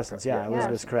was the Protestants. Yeah, Yeah.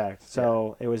 Elizabeth's correct.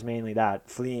 So it was mainly that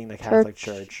fleeing the Catholic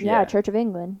Church. Yeah, Yeah. Church of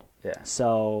England. yeah.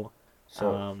 So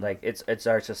So like it's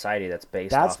our society that's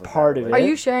based. That's off of part that of Are it.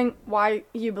 you sharing why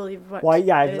you believe what? why?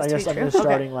 Yeah, it is I to guess be I'm true? just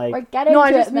starting Okay. like. We're getting No,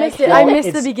 I to just it, missed Megan. it. I Well, missed the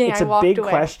it's- beginning. It's I a walked big away.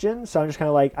 question, so I'm just kind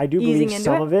of like I do Easing believe into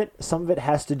some it? of it. Some of it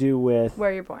has to do with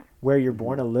Where you're born. where you're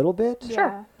born a little bit. Yeah.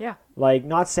 Sure. Yeah. Like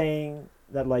not saying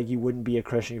that like you wouldn't be a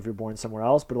Christian if you're born somewhere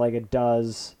else, but like it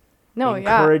does. No,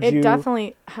 Encourage yeah. It you-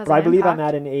 definitely has. But I an believe I'm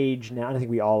impact. at an age now, and I think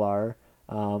we all are,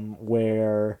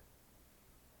 where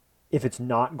if it's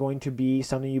not going to be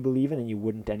something you believe in, then you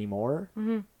wouldn't anymore,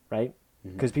 right?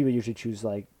 Because people usually choose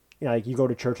like, you know, like you go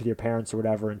to church with your parents or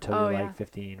whatever until Oh, you're yeah. like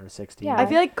 15 or 16. Yeah. I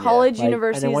feel like college, Like,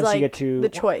 university and then is once like you get to the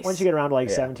choice. Once you get around to like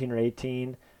Yeah. 17 or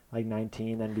 18, like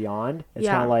 19 and beyond, it's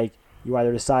Yeah. kind of like you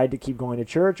either decide to keep going to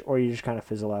church or you just kind of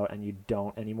fizzle out and you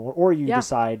don't anymore, or you Yeah.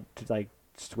 decide to like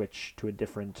switch to a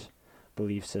different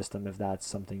belief system if that's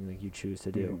something that you choose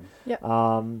to do.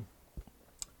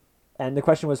 And the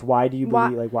question was, why do you Why-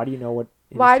 believe? Like, why do you know what?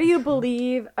 it is Why to do be you true?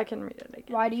 believe? I can read it again.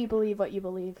 Why do you believe what you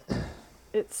believe?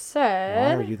 It Why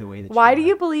said. are you the way that? Why you do are?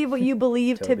 you believe what you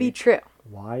believe to be Toby. true?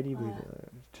 Why do you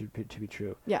believe to be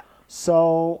true? Yeah.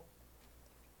 So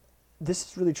this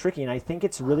is really tricky, and I think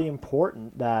it's really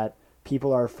important that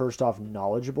people are first off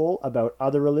knowledgeable about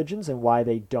other religions and why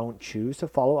they don't choose to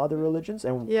follow other religions,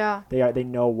 and Yeah. they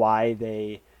know why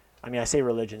they. I mean, I say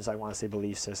religions. I want to say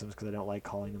belief systems because I don't like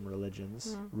calling them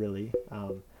religions, really.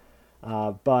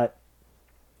 But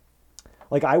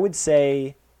like I would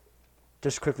say,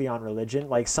 just quickly on religion,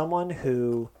 like someone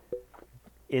who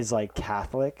is like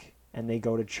Catholic and they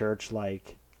go to church,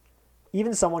 like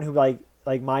even someone who like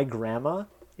my grandma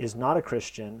is not a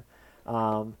Christian,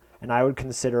 and I would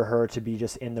consider her to be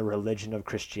just in the religion of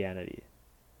Christianity.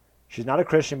 She's not a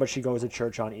Christian, but she goes to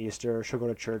church on Easter. She'll go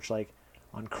to church like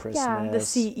on Christmas.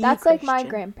 The CE That's like my Christian.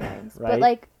 grandparents. Right? But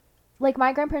like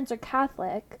my grandparents are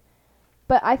Catholic,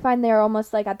 but I find they're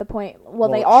almost like at the point. Well,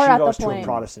 they are she at goes the to point. a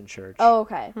Protestant church. Oh,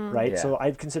 okay. Right. Yeah. So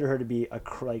I'd consider her to be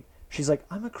like she's like,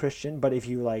 I'm a Christian, but if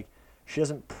you like, she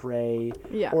doesn't pray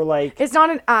Yeah. or like. It's not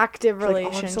an active She's like, oh, I'm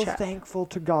relationship. so thankful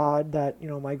to God that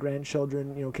my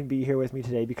grandchildren can be here with me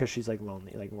today, because she's like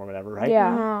lonely, like or whatever, right?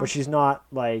 Yeah. Uh-huh. But she's not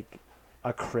like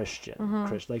a Christian.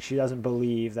 Mm-hmm. Like she doesn't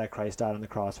believe that Christ died on the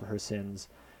cross for her sins.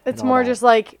 It's and all more that. just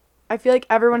like, I feel like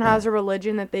everyone has a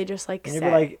religion that they just like And say.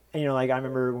 you'd be like, like I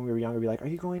remember when we were younger, be like, are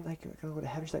you going like gonna go to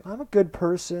heaven? She's like, I'm a good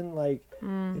person. Like,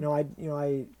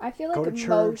 I I feel Go like to church,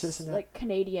 most this and that. like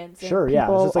Canadians and Sure, yeah, it's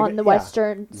people just like- on the yeah.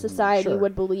 Western society Sure.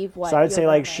 would believe what. So I'd say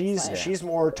your like grandma is she's like. she's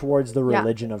more towards the Yeah.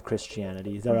 religion of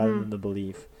Christianity rather than the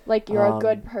belief. Like you're a Um,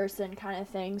 good person kind of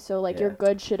thing. So like your Yeah.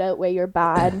 good should outweigh your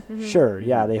bad. Sure,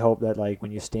 yeah, they hope that like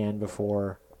when you stand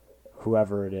before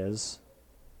whoever it is,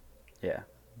 Yeah.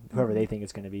 whoever they think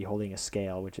it's going to be, holding a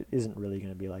scale, which it isn't really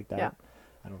going to be like that. Yeah.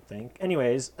 I don't think.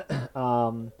 Anyways,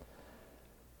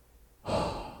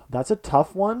 that's a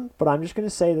tough one, but I'm just going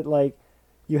to say that like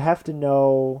you have to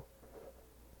know.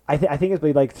 I think it's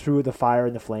like through the fire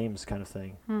and the flames kind of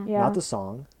thing, Yeah. not the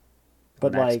song,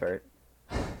 but An like expert.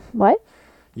 What?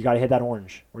 you got to hit that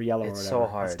orange or yellow It's or so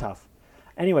whatever. hard. It's tough.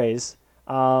 Anyways,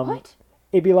 What?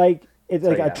 it'd be like it's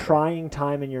Sorry, like a yeah, trying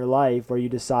time in your life where you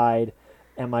decide,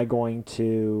 am I going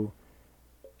to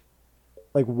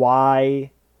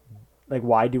why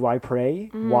do I pray?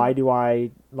 Why do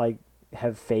I like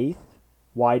have faith?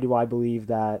 Why do I believe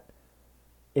that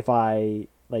if I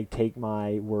like take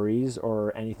my worries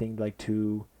or anything like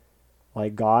to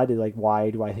like God, like why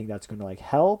do I think that's going to like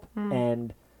help?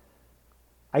 And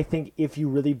I think if you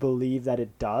really believe that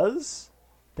it does,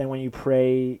 then when you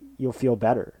pray, you'll feel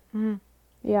better.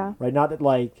 Yeah. Right? Not that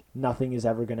like nothing is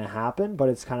ever going to happen, but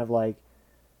it's kind of like,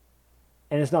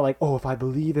 and it's not like, oh, if I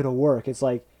believe it'll work. It's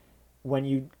like when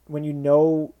you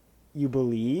know you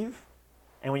believe,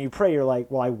 and when you pray, you're like,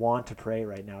 well, I want to pray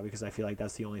right now because I feel like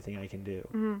that's the only thing I can do.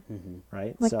 Mm-hmm.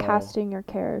 Right? Like so, casting your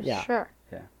cares. Yeah. Sure.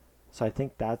 Yeah. So I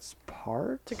think that's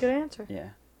part. It's a good answer. Yeah.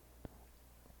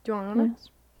 Do you want to go Yeah. next?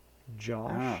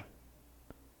 Josh, Ah.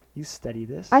 you study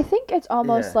this. I think it's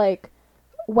almost Yeah. like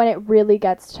when it really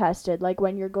gets tested, like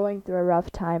when you're going through a rough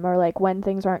time or like when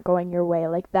things aren't going your way,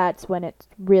 like that's when it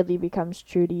really becomes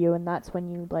true to you, and that's when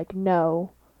you like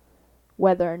know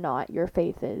whether or not your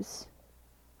faith is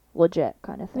legit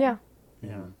kind of thing. Yeah.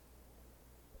 yeah.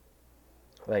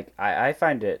 Like I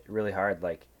find it really hard,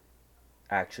 like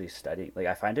actually studying. Like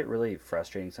I find it really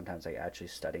frustrating sometimes, like actually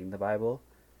studying the Bible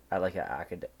at like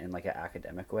in like an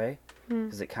academic way,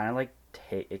 because it kind of like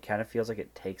it kind of feels like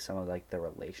it takes some of like the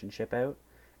relationship out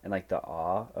and like the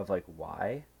awe of like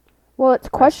why. Well, it's I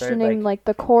started, questioning like- like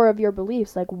the core of your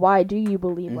beliefs, like why do you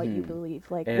believe what you Mhm.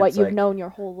 believe, like And what it's you've like- known your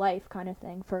whole life kind of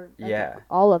thing for like, Yeah.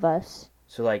 all of us.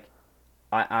 So like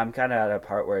I'm kind of at a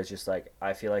part where it's just like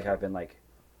I feel like I've been like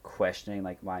questioning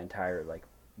like my entire like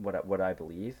what I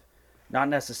believe, not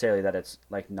necessarily that it's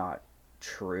like not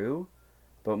true,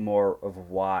 but more of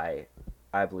why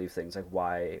I believe things, like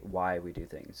why we do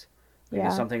things. Like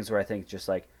there's Yeah. some things where I think just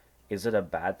like, is it a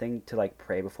bad thing to like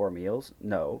pray before meals?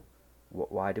 No.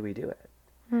 Why do we do it?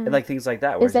 And like things like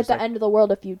that. Where Is it's it just, the like, end of the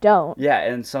world if you don't? yeah,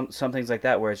 and some things like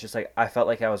that where it's just like I felt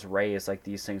like I was raised like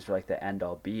these things were like the end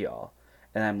all be all,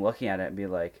 and I'm looking at it and be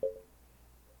like,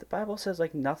 the Bible says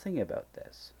like nothing about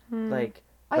this. Like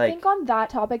I think on that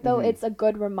topic though, Mhm. it's a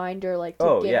good reminder like to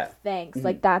Oh, give yeah. thanks. Mhm.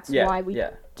 Like that's Yeah, why we yeah.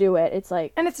 do it. It's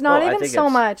like And it's not Oh, I even think so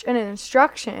it's- much an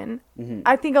instruction. Mhm.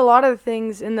 I think a lot of the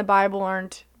things in the Bible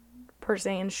aren't per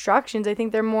se instructions. I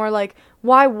think they're more like,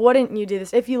 why wouldn't you do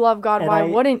this? If you love God, And why I-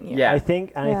 wouldn't you? Yeah. I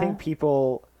think Yeah.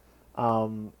 people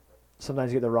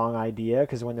sometimes get the wrong idea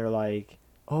because when they're like,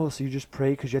 oh, so you just pray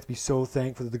because you have to be so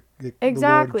thankful that the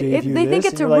Exactly. Lord gave you They think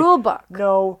this, it's and a you're like, rule book.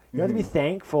 No, you have to be Mhm.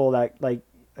 thankful that like,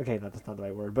 okay, that's not the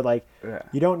right word, but like Yeah.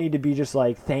 you don't need to be just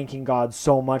like thanking God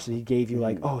so much that he gave you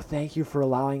like, Mhm. oh, thank you for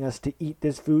allowing us to eat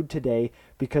this food today,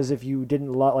 because if you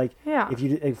didn't like Yeah.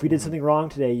 if we did something wrong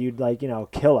today, you'd like,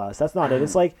 kill us. That's not it.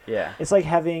 It's like Yeah. it's like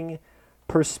having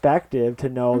perspective to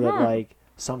know that Mhm. like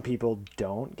some people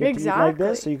don't get to eat like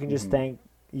this, so Exactly. you can just Mhm.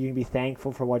 you can be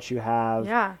thankful for what you have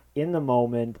Yeah. in the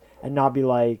moment and not be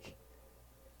like,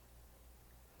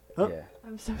 Oh. Yeah.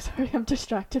 I'm so sorry, I'm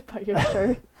distracted by your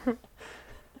shirt.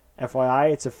 FYI,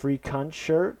 it's a free cunt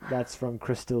shirt. That's from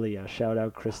Crystalia. Shout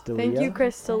out Crystalia. Thank you,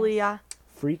 Crystalia.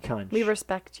 Free cunt. We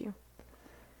respect you.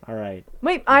 All right.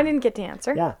 Wait, I didn't get to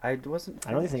answer. Yeah. I wasn't.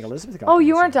 I don't think Elizabeth got Oh, to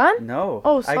you answer. weren't done? No.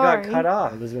 Oh, I got sorry. cut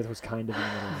off. Elizabeth was kind of in the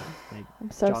middle. Like,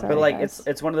 I'm so John- sorry. But like, guys.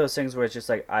 it's one of those things where it's just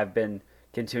like I've been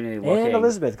continually looking. and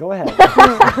Elizabeth, go ahead.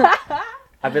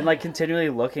 I've been like continually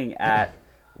looking at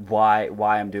why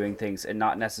I'm doing things and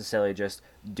not necessarily just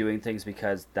doing things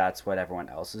because that's what everyone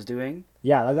else is doing.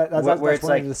 Yeah, that's Where it's one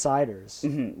like- of the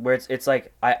deciders. Where it's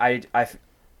like I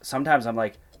sometimes I'm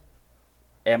like,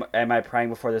 am I praying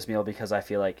before this meal because I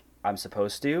feel like I'm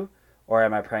supposed to, or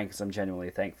am I praying because I'm genuinely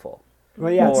thankful?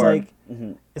 Well, yeah, Or-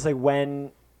 it's like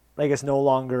when, like, it's no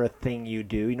longer a thing you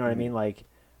do. You know what I mean? Like,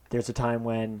 there's a time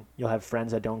when you'll have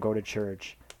friends that don't go to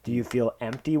church. Do you feel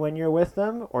empty when you're with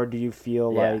them, or do you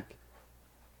feel Yeah. like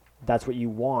that's what you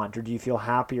want, or do you feel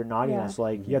happy or not? You know, Yeah. so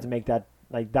like you have to make that,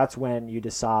 like, that's when you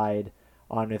decide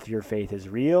on if your faith is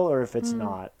real or if it's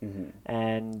not.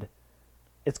 And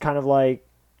it's kind of like,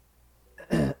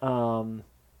 like,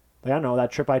 I don't know,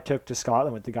 that trip I took to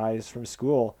Scotland with the guys from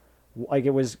school, like,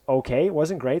 it was okay. It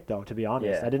wasn't great though, to be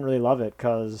honest. Yeah. I didn't really love it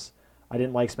because I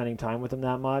didn't like spending time with them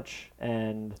that much,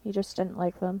 and You just didn't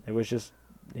like them. it was just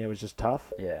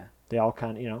tough. Yeah. They all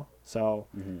kind of, so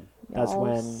They That's all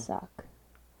when- suck.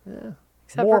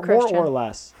 Except more for Christian. or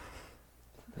less.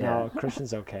 Yeah. No,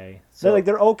 Christian's okay. So-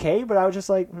 They're okay, but I was just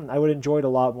like, I would enjoy it a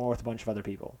lot more with a bunch of other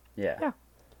people. Yeah. Yeah.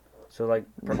 So like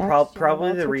Next year, probably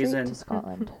that's the a treat reason to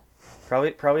Scotland.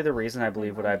 probably the reason I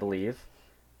believe what I believe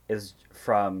is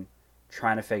from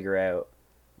trying to figure out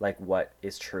like what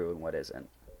is true and what isn't,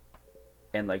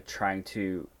 and like trying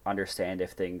to understand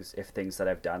if things that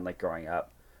I've done like growing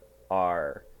up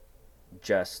are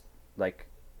just like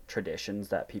traditions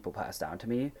that people pass down to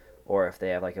me, or if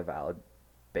they have like a valid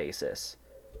basis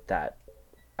that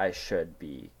I should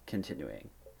be continuing,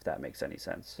 if that makes any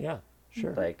sense. Yeah,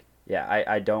 sure. Like, yeah,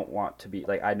 I don't want to be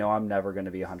like, I know I'm never going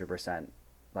to be 100%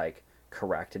 like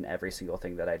correct in every single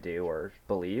thing that I do or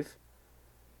believe.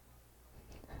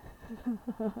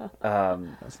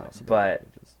 That's fine. But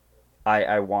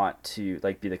I want to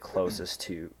like be the closest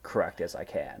to correct as I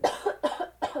can.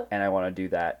 And I want to do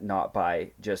that not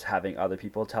by just having other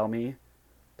people tell me,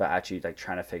 but actually like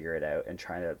trying to figure it out and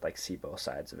trying to like see both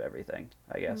sides of everything,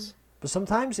 I guess. But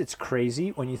sometimes it's crazy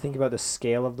when you think about the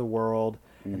scale of the world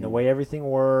and the way everything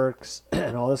works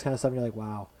and all this kind of stuff. And you're like,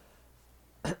 wow,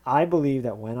 I believe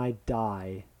that when I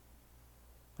die,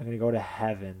 I'm going to go to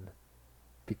heaven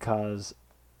because,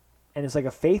 and it's like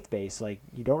a faith base, like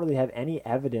you don't really have any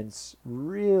evidence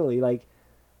really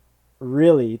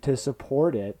to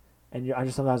support it. And I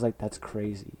just sometimes like, that's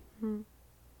crazy.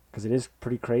 Because it is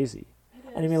pretty crazy.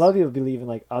 And I mean, a lot of people believe in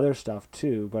like other stuff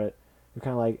too, but you're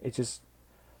kind of like, it's just,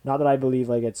 not that I believe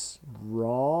like it's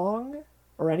wrong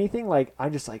or anything. Like,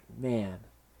 I'm just like, man,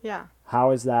 Yeah. how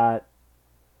is that?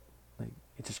 Like,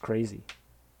 it's just crazy.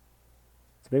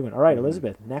 It's a big one. All right,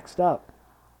 Elizabeth, next up.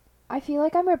 I feel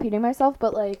like I'm repeating myself,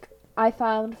 but like I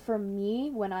found for me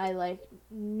when I like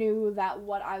knew that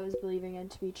what I was believing in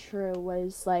to be true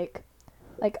was like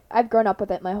I've grown up with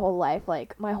it my whole life.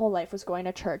 Like my whole life was going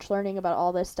to church, learning about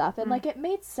all this stuff, and like it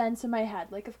made sense in my head.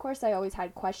 Like of course I always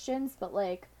had questions, but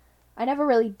like I never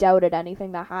really doubted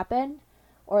anything that happened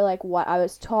or like what I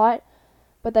was taught.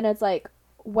 But then it's like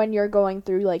when you're going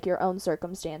through like your own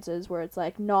circumstances where it's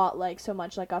like not like so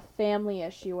much like a family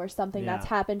issue or something that's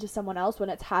happened to someone else, when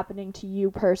it's happening to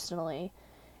you personally,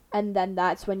 and then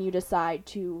that's when you decide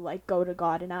to like go to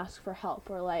God and ask for help,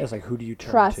 or like It's like, who do you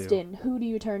turn trust to? in who do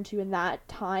you turn to in that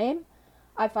time.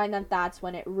 I find that that's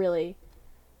when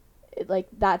like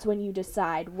that's when you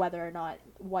decide whether or not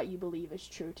what you believe is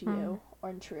true to you or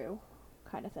untrue,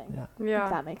 kind of thing. Yeah. Yeah.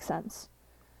 If that makes sense.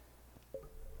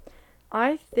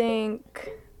 I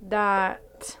think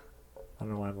that I don't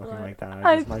know why I'm looking What? like that.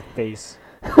 I- Just my face.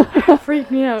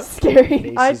 freaked me out. Scary.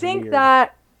 Face I is think weird.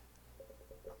 that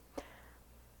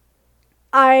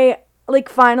I like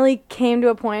finally came to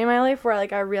a point in my life where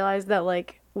like I realized that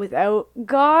like without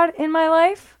God in my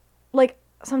life, like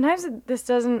sometimes this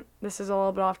is a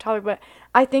little bit off topic, but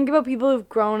I think about people who've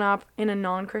grown up in a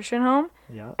non-Christian home,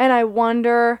 Yeah. and I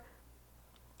wonder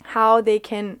how they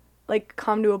can like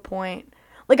come to a point.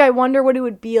 Like I wonder what it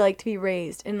would be like to be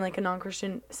raised in like a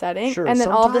non-Christian setting, Sure, and then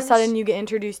all of a sometimes- sudden you get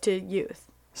introduced to youth.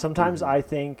 Sometimes I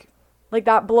think, Like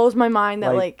that blows my mind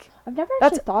that Like- I've never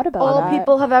That's actually thought about all that.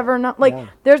 people have ever known. Like, Yeah.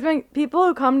 there's been people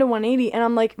who come to 180, and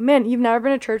I'm like, man, you've never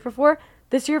been to church before.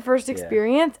 This is your first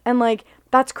experience, and like,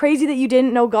 that's crazy that you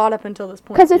didn't know God up until this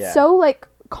point. Because it's Yeah. so like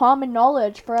common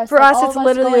knowledge for us. For like, us, all it's of us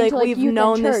literally going like to, we've youth and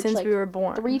known this church, since like, we were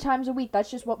born. 3 times a week. That's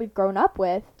just what we've grown up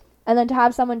with. And then to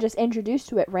have someone just introduced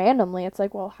to it randomly, it's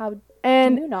like, well, how do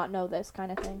And you not know this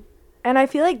kind of thing? I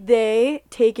feel like they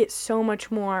take it so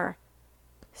much more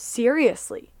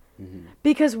seriously.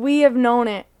 because we have known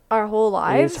it our whole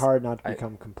lives. It's hard not to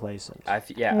become complacent. I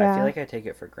Yeah. feel like I take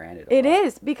it for granted. It lot.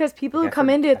 is, because people Like, who I come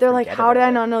for- into I it, they're like, forget how did about I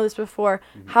it. not know this before?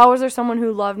 How was there someone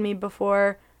who loved me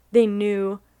before they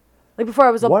knew, like before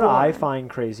I was What born? I find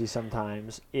crazy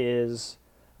sometimes is,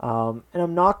 and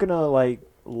I'm not gonna like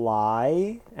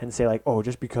lie and say like, oh,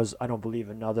 just because I don't believe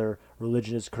another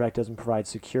religion is correct doesn't provide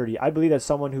security. I believe that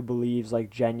someone who believes like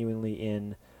genuinely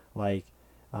in like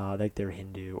they're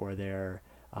Hindu or they're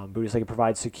Buddhist, like it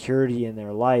provides security in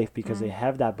their life because they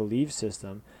have that belief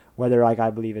system. Whether like I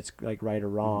believe it's like right or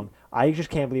wrong, I just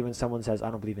can't believe when someone says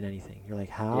I don't believe in anything. You're like,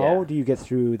 how Yeah. do you get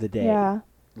through the day? Yeah.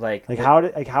 Like How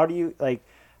do you like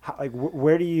how, like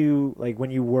where do you like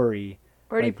when you worry?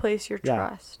 Where do you like, place your Yeah,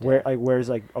 trust? where like where's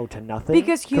like to nothing?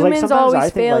 Because 'Cause, humans sometimes always I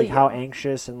think, fail like how you.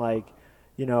 anxious and like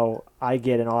I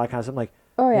get and all that kind of stuff. I'm like,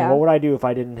 Oh man, yeah. what would I do if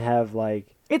I didn't have like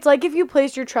It's like if you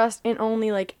placed your trust in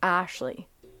only like Ashley.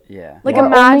 yeah. Like Or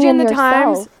only imagine in the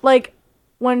times yourself. like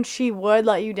when she would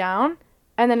let you down,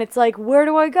 and then it's like, where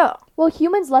do I go? Well,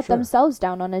 humans let Sure. themselves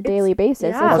down on a daily basis. yeah.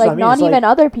 It's That's what I like mean, not it's even like-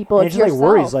 other people. and It's just like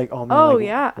yourself. worries like, oh man, Oh, like,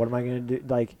 yeah. what am I gonna do?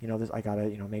 Like this I gotta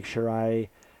make sure I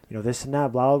this and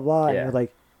that blah blah blah. And Yeah. you're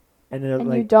like, and then And you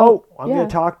like don't- I'm yeah. gonna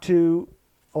talk to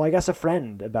I guess a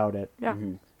friend about it. Yeah.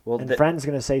 Well, And the- friend's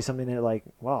gonna say something that like,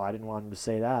 well, I didn't want him to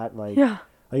say that. Like, Yeah.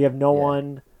 like you have no Yeah.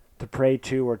 one to pray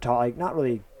to or talk, like not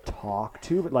really talk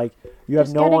to, but like you have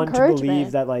Just no get one to believe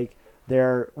encouragement. that like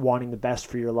they're wanting the best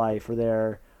for your life or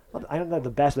they're, I don't know the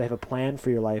best, but they have a plan for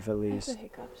your life at least,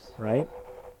 right?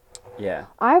 yeah.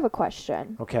 I have a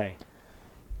question. Okay.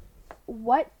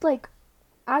 What, like,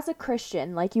 as a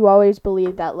Christian, like, you always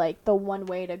believe that, like, the one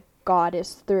way to God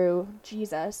is through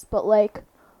Jesus, but, like,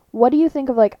 what do you think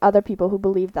of, like, other people who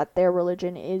believe that their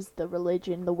religion is the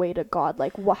religion, the way to God?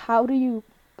 Like, how do you...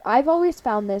 I've always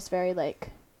found this very, like,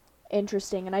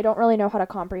 interesting, and I don't really know how to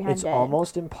comprehend It's it.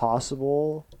 almost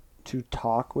impossible to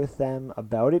talk with them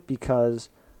about it because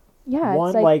Yeah, one,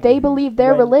 it's like, like, they believe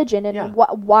their when- religion, and yeah.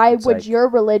 why It's would like- your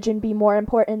religion be more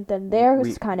important than theirs,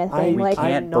 We- kind of I- thing? We like, I'm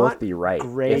can't not both be right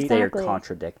great- if they are Exactly.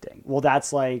 contradicting. well, that's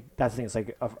the thing. It's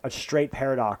like a straight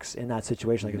paradox in that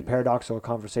situation. Like it's a paradoxical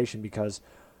conversation because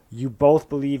you both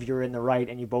believe you're in the right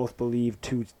and you both believe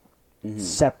two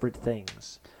separate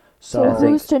things. so I think-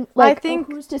 who's to like? think-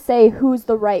 Who's to say who's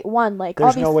the right one? Like,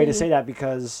 there's no way to obviously- say that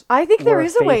because I think there we're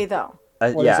is a way though.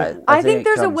 What Yeah, is it? I think it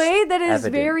there's a comes way that is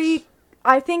evidence. very.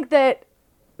 I think that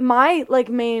my like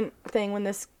main thing when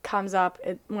this comes up,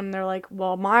 when they're like,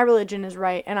 "Well, my religion is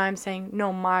right," and I'm saying,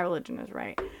 "No, my religion is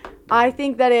right." I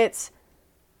think that it's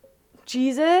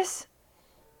Jesus,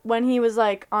 when he was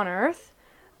like on Earth,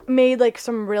 made like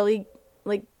some really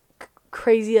like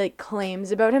crazy like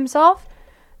claims about himself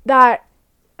that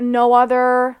no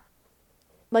other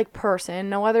like person,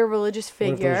 no other religious What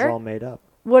if those are figure all made up?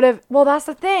 would have. Well, that's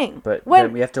the thing. But when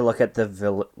then we have to look at the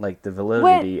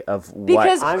validity of what.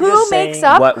 because I'm who just makes saying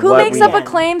up what who makes we- up a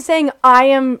claim saying I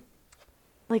am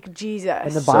like Jesus?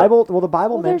 And the So- Bible, well, the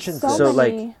Bible Well, there's mentions so this. so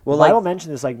many- like, well, the Bible like, mentions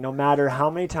this like no matter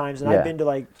how many times, and Yeah. I've been to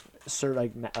like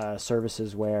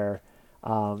services where,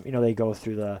 they go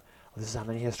through this is how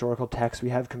many historical texts we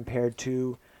have compared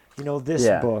to, this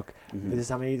Yeah. book. This is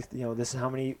how many, this is how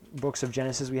many books of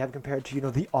Genesis we have compared to,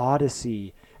 the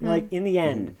Odyssey. And like in the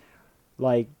end,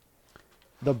 like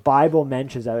the Bible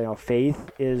mentions that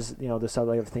faith is the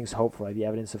subject of things hoped for, like the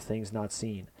evidence of things not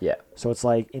seen. yeah, So it's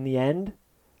like in the end,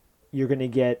 you're gonna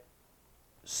get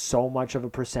so much of a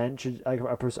percentage, like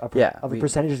a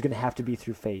percentage is gonna have to be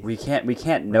through faith. we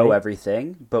can't know Right?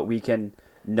 everything, but we can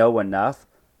know enough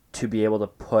to be able to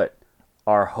put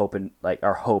our hope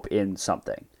in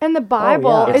something. And the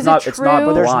Bible yeah. is It's a true. not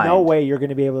But there's no blind. way you're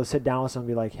gonna be able to sit down with someone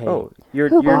and be like, hey, Oh, who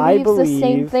you're I believes the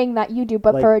same believe, thing that you do,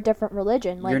 but like, for a different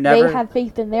religion. Like, you're they never- have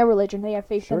faith in their religion, they have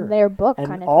faith Sure. in their book, and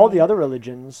kind of all thing. the other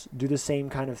religions do the same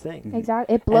kind of thing.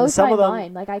 Exactly. It blows some my of them-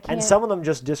 mind. Like, I can't. And some of them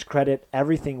just discredit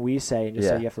everything we say and just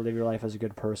Yeah. say you have to live your life as a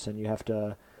good person. You have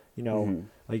to, Mhm.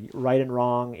 like right and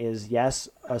wrong is yes,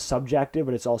 subjective,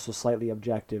 but it's also slightly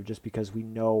objective just because we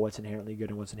know what's inherently good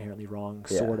and what's inherently wrong,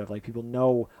 Yeah. sort of. Like people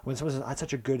know when someone says, that's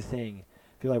such a good thing.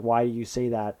 Feel like, why do you say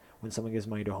that when someone gives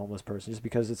money to a homeless person? Just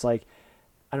because it's like,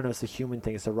 I don't know, it's the human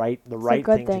thing. It's the right a right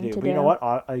good thing thing to do. to But you know do.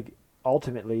 what? Like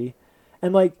ultimately,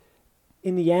 and like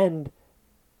in the end,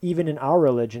 even in our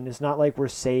religion, it's not like we're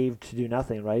saved to do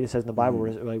nothing, right? It says in the Bible,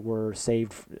 we're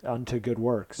saved unto good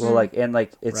works. Well, like it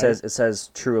Right? says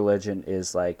true religion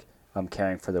is like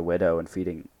caring for the widow and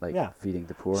feeding feeding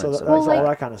the poor So and that, stuff Well, all like like,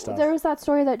 that kind of stuff. There was that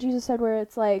story that Jesus said where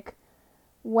it's like,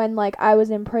 when like I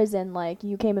was in prison, like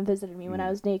you came and visited me when I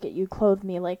was naked, you clothed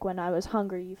me. Like when I was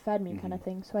hungry, you fed me, kind of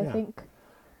thing. So I Yeah. think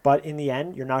But in the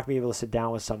end, you're not going to be able to sit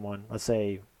down with someone, let's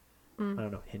say I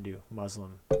don't know, Hindu,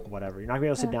 Muslim, whatever. You're not going to be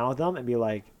able to sit Yeah. down with them and be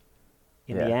like,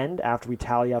 in the Yeah. end, after we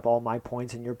tally up all my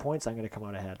points and your points, I'm going to come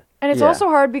out ahead. And it's Yeah. also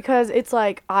hard because it's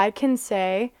like I can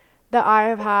say that I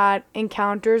have had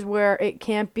encounters where it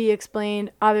can't be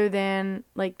explained other than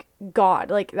like God.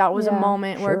 Like that was a Yeah.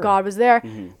 moment where Sure. God was there.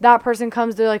 That person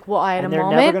comes, they're like, well, I had And a they're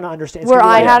never moment going to understand. It's where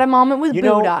gonna be I like- had a moment with You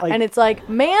know, Buddha. like- And it's like,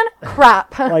 man,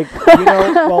 crap. like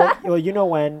well you know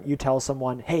when you tell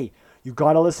someone, hey, you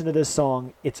got to listen to this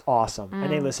song, it's awesome,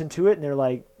 and they listen to it and they're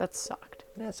like, That sucked.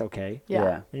 that's okay,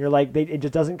 Yeah. and you're like, it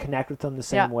just doesn't connect with them the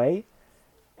same Yeah. way.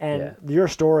 And your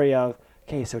story of,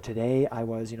 okay, so today I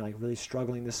was like really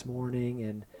struggling this morning,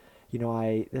 and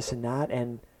I this and that,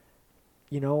 and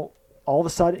all of a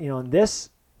sudden and this,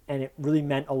 and it really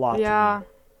meant a lot to Yeah. me.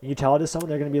 And you tell it to someone,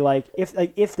 they're going to be like,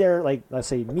 if they're like, let's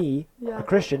say me, Yeah. a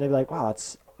Christian, they'd be like, wow,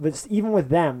 but even with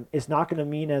them, it's not going to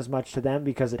mean as much to them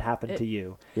because it happened to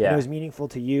you. And Yeah. it was meaningful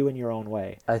to you in your own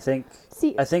way. I think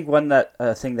See, one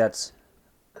thing that's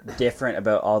different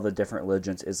about all the different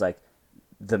religions is like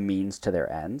the means to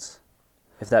their ends.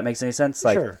 If that makes any sense,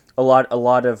 like Sure. a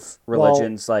lot of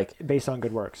religions like Based on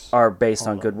good works. are based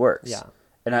on Hold good on. works. Yeah.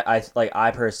 And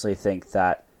I personally think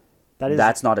that That is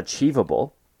that's not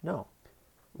achievable. no.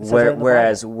 It says that in the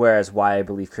Whereas why I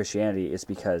believe Christianity is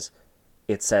because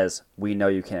it says we know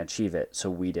you can achieve it, so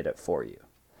we did it for you.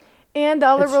 And the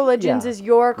other It's- religions yeah. is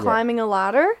you're climbing a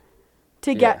ladder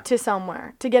to get Yeah. to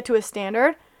somewhere, to get to a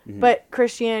standard. But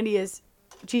Christianity is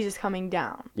Jesus coming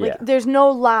down. Like Yeah. there's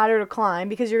no ladder to climb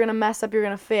because you're going to mess up, you're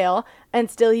going to fail, and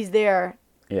still he's there.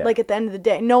 Yeah. Like at the end of the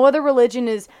day, no other religion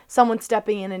is someone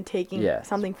stepping in and taking Yeah.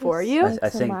 something for It's- you.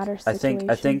 It's a ladder I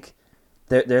situation. think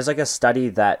there's like a study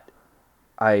that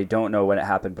I don't know when it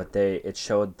happened, but it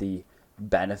showed the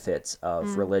benefits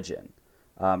of religion,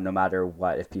 no matter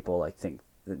what, if people like think,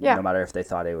 Yeah. no matter if they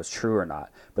thought it was true or not.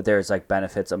 But there's like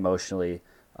benefits emotionally,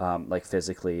 like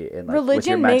physically, and like with your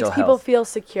Religion mental makes people health. feel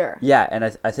secure. Yeah,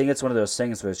 and I think it's one of those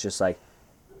things where it's just like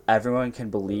everyone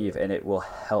can believe, and it will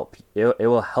help. It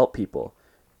will help people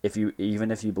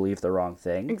even if you believe the wrong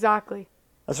thing. Exactly.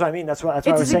 That's what I mean. That's what I It's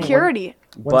a was saying. security.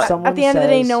 When But- someone At the end of the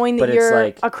day, says- knowing but that it's you're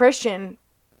like- a Christian,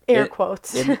 air It-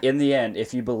 quotes. in the end,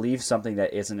 if you believe something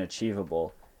that isn't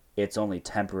achievable, it's only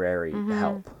temporary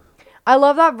help. I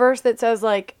love that verse that says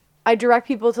like I direct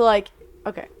people to like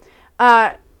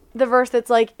the verse that's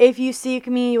like if you seek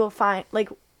me you will find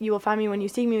me when you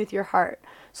seek me with your heart.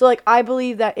 So like I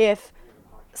believe that if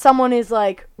someone is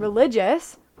like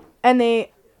religious and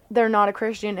they're not a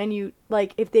Christian and you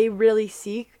like if they really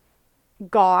seek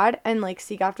God and like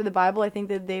seek after the Bible, I think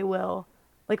that they will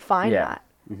like find Yeah.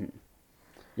 that.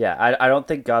 Yeah, I don't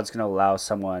think God's going to allow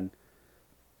someone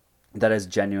that is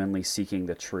genuinely seeking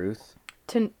the truth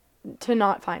To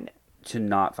not find it. to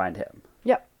not find him.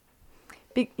 Yep.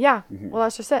 Yeah. Well,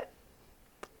 that's just it.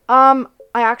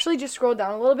 I actually just scrolled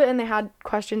down a little bit and they had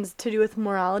questions to do with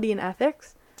morality and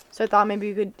ethics. So I thought maybe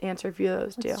you could answer a few of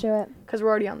those Let's too. do it. Because we're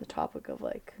already on the topic of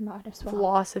like Might as well.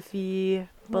 philosophy,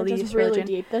 We're beliefs, just really religion.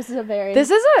 deep. This is a very.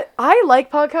 I like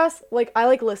podcasts. Like I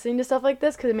like listening to stuff like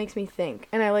this because it makes me think,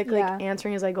 and I like Yeah.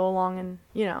 answering as I go along. And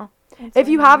It's if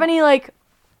you like- have any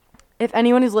if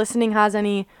anyone who's listening has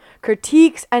any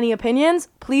critiques, any opinions,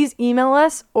 please email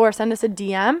us or send us a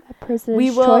DM. President's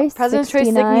We will Choice President's Choice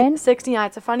 69. 69.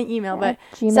 It's a funny email, Yeah,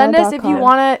 but send us if you gmail.com.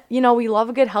 want to. We love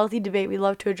a good healthy debate. We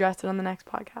love to address it on the next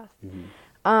podcast.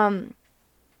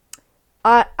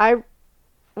 I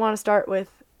want to start with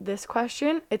this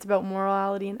question. It's about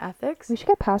morality and ethics. We should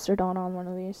get Pastor Don on one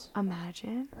of these.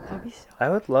 Imagine that'd be so. I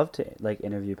would love to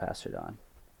interview Pastor Don.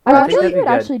 I wonder think if that'd you be would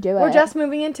good. actually do it. We're just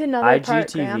moving into another part.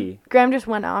 IGTV. Graham just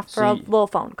went off for So a y- little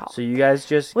phone call. So you guys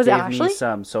just Was it gave Ashley? me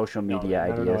some social media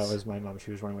No, ideas. it was my mom.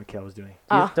 She was wondering what Kale was doing.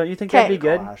 Don't you think Okay. that'd be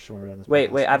good? Oh, Ash, when we're done this Wait,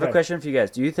 podcast. I have a Okay. question for you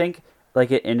guys. Do you think like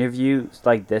an interview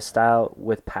like this style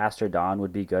with Pastor Don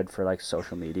would be good for like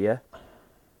social media?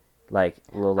 Like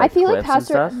little I feel like clips and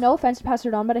Pastor. stuff? No offense to Pastor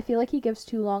Don, but I feel like he gives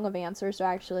too long of answers to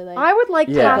actually like. I would like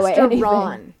Yeah. Take away Pastor anything.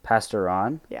 Ron. Pastor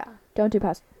Ron? Yeah. Don't do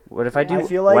Pastor. What if I do? I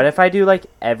feel like- what if I do like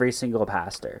every single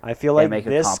pastor? I feel and like make a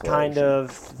this kind compilation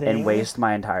of thing. and waste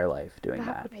my entire life doing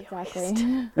that. would be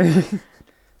Exactly.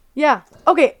 Yeah.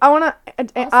 Okay. I want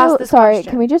to ask Also, this sorry, question.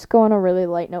 can we just go on a really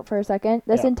light note for a second?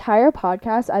 This Yeah. entire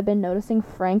podcast, I've been noticing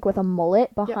Frank with a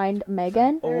mullet behind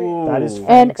Megan, Oh, That is and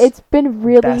Frank's it's been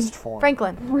really, best form.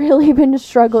 Franklin. really been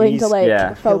struggling to He's- like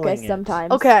yeah. focus killing it.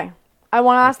 sometimes. Okay. I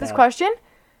want to ask Like this that. question.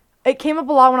 It came up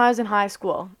a lot when I was in high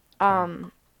school.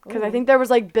 Because I think there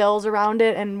was like bills around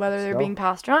it and whether they're So? being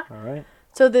passed or not. All right.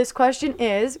 So this question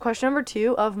is question number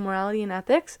 2 of morality and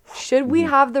ethics. Should Mm-hmm. we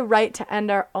have the right to end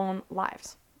our own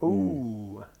lives?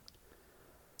 Ooh.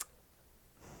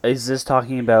 Is this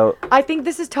talking about? I think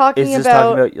this is talking Is this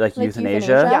about, talking about like Like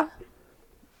euthanasia? Yeah.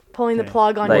 pulling Okay. the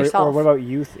plug on Like- Or yourself. what about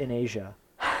youth in Asia?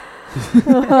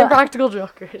 Impractical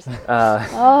Jokers.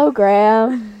 Oh,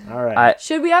 Graham. All right.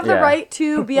 Should we have the Yeah. right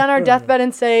to be on our deathbed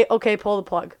and say, okay, pull the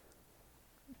plug?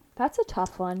 That's a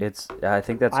tough one. It's. I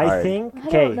think that's I hard. think. I don't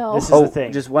Okay, know. this is Oh, the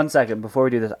thing. just 1 second before we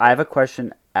do this. I have a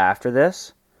question after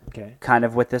this, Okay. kind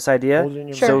of with this idea. Hold it in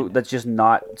your So mind. let's just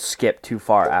not skip too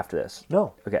far after this.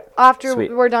 No. Okay. After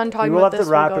Sweet. we're done We talking will about have this,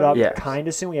 to wrap we'll it go. up Yeah. kind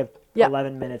of soon. We have Yeah.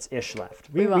 11 minutes-ish left.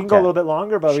 We We will. can go a Okay. little bit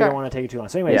longer, but we Sure. don't want to take it too long.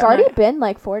 So anyways, It's Yeah. already been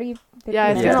like 40, 50 Yeah,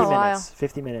 it's minutes. been 50 a while. minutes.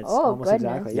 50 minutes. Oh, almost goodness.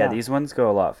 exactly. Yeah, these ones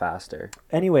go a lot faster.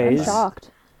 I'm Anyways,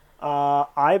 shocked.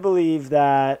 I believe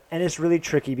that, and it's really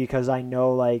tricky because I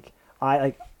know,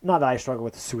 not that I struggle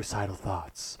with suicidal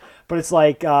thoughts, but it's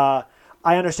like I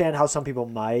understand how some people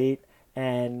might,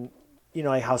 and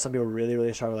like how some people really,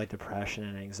 really struggle with like depression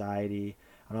and anxiety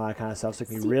and all that kind of stuff. So it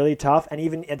can be really tough, and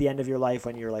even at the end of your life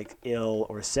when you're like ill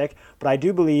or sick. But I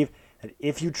do believe that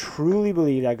if you truly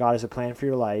believe that God has a plan for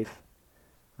your life,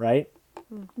 right?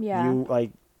 Yeah. You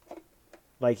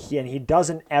he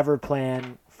doesn't ever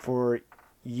plan for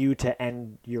you to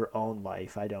end your own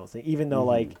life. I don't think, even though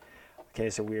okay,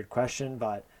 it's a weird question,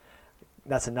 but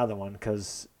that's another one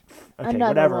because Another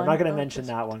whatever. one. I'm not going to mention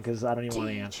that one because I don't even want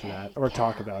to answer that or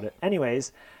talk about it.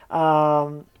 Anyways,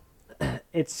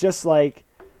 it's just like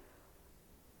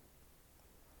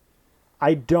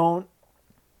I don't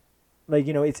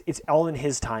it's all in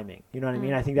His timing. You know what I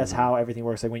mean? I think that's how everything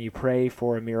works. Like when you pray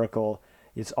for a miracle,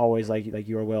 it's always like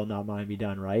your will, not mine, be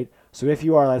done, right? So if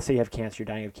you are, let's say you have cancer,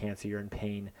 you're dying of cancer, you're in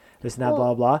pain, this and that, blah,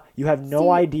 Well, blah, you have no see-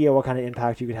 idea what kind of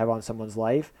impact you could have on someone's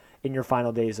life in your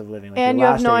final days of living. Like And your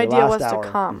you have last no day, your idea last what's hour, to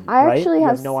come. I right? actually You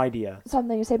have have no idea.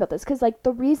 something to say about this because like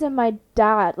the reason my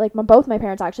dad, like both my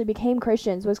parents actually became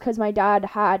Christians was because my dad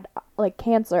had like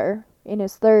cancer in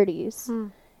his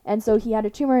 30s. And so he had a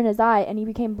tumor in his eye and he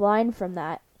became blind from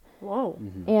that. Whoa.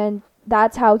 And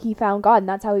that's how he found God and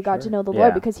that's how he got to Sure. know the Yeah.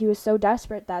 Lord because he was so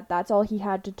desperate that that's all he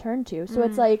had to turn to. So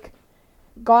it's like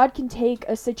God can take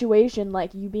a situation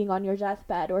like you being on your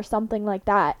deathbed or something like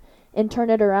that and turn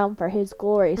it around for his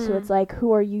glory. So it's like,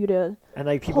 who are you to And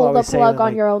like people pull the always say, plug then,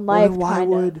 on your own well, then life? why Kind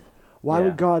of. would why Yeah.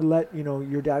 would God let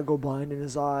your dad go blind in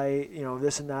his eye?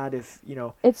 This and that. If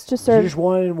It's just he sort just of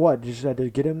wanted what? Just had to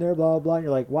get him there, blah blah blah. And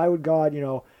you're like, why would God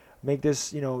make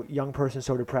this young person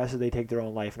so depressed that they take their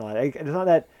own life and all that? It's not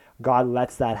that God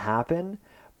lets that happen,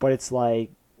 but it's like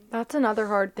That's another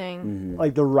hard thing.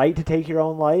 like the right to take your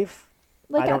own life.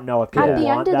 like I don't know if people at the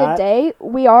want end of that. the day,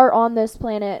 we are on this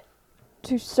planet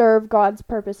to serve God's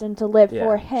purpose and to live Yeah,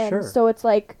 for Him. sure. So it's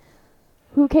like,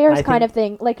 who cares, I kind think- of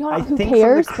thing. Like not I who think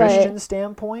cares, from the Christian but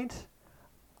standpoint,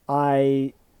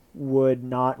 I would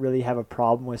not really have a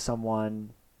problem with someone.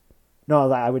 No,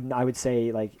 I would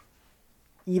say like,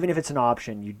 even if it's an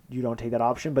option, you don't take that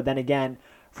option. But then again,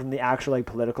 from the actual like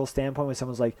political standpoint, when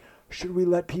someone's like, should we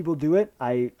let people do it?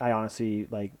 I honestly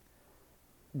like,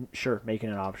 sure, make it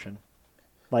an option.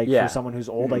 Like Yeah. for someone who's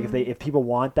old, like if people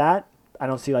want that, I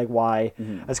don't see like why.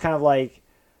 It's kind of like,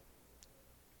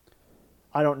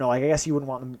 I don't know. Like I guess you wouldn't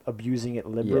want them abusing it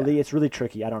liberally. Yeah. It's really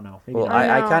tricky. I don't know. Maybe Well, not.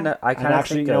 I I know. kind of And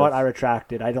actually, think you know what? of- I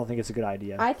retracted. I don't think it's a good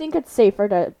idea. I think it's safer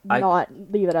to I- not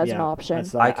leave it as an Yeah, option.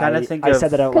 that's- I kinda think I of-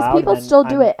 said that out Because loud. people and still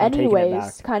do it I'm taking anyways,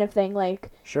 back. kind of thing.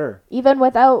 Like Sure. even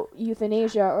without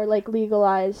euthanasia or like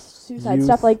legalized suicide Youth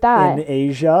stuff like that. in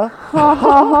Asia. Ha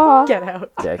ha ha. Get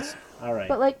out. dicks. All right.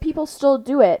 But like people still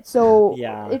do it, so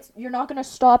Yeah. you're not gonna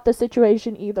stop the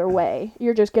situation either way.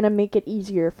 You're just gonna make it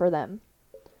easier for them.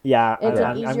 Yeah, It's an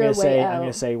I'm easier gonna way say out. I'm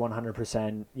gonna say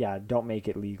 100%. Yeah, don't make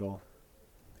it legal.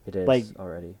 It is Like-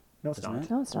 already. No, it's Isn't not.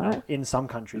 it? No, it's No, not. in some In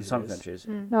countries. some it is. countries.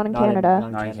 Not in Not Canada. not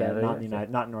in Not in Canada. Canada, Not in yeah.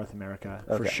 not in North America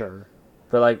for Okay. sure.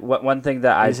 But like one thing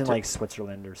that It I is in d- like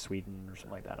Switzerland or Sweden or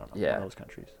something like that. I don't know. Yeah. One of those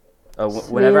countries.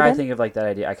 whenever I Sweden? think of like that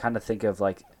idea, I kind of think of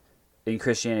like in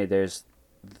Christianity, there's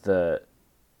the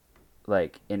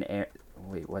like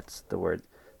wait, what's the word?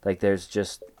 Like there's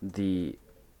just the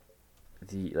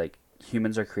like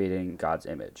humans are creating God's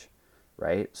image,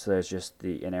 right? So there's just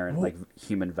the inherent Whoa. like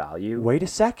human value. Wait a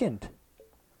second.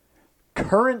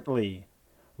 Currently,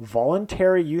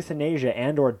 voluntary euthanasia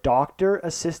and/or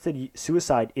doctor-assisted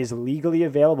suicide is legally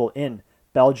available in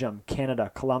Belgium, Canada,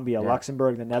 Colombia, Yeah.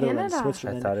 Luxembourg, the Netherlands, Canada. I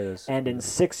Switzerland, thought it was and in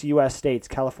 6 U.S. states: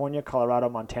 California, Colorado,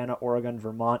 Montana, Oregon,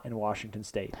 Vermont, and Washington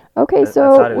State. Okay, I thought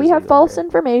so it we was have legal false here.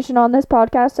 information on this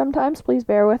podcast sometimes. Please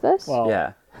bear with us. Well,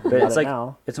 yeah. we But got it's it like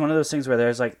now. it's one of those things where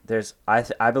there's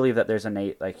I believe that there's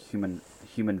innate like human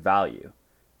value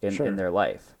in Sure. their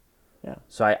life. Yeah.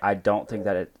 So I don't think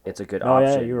that it's a good Oh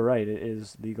option. yeah, you were right. It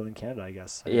is legal in Canada, I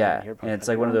guess. I didn't Yeah, hear and it's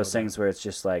I like one of didn't those know things where it's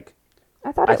just like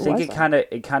I thought I it think was.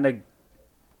 it kind of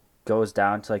goes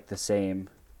down to like the same,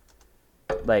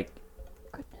 like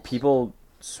people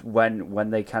when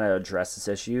they kind of address this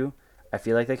issue, I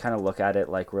feel like they kind of look at it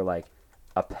like we're like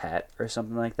a pet or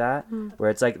something like that, where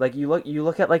it's like you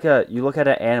look at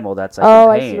an animal that's like Oh, in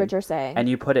I pain, see what you're saying. and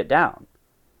you put it down,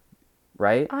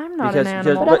 right? I'm not an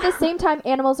animal. But at the same time,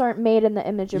 animals aren't made in the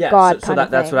image of yeah, God. so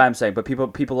that's what I'm saying. But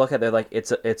people look at it, they're like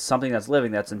it's something that's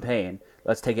living, that's in pain.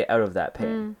 Let's take it out of that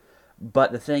pain.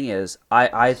 But the thing is,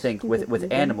 I think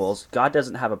with animals, God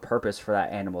doesn't have a purpose for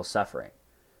that animal suffering.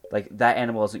 Like that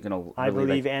animal isn't gonna. Really, I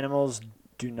believe animals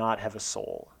do not have a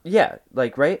soul. Yeah,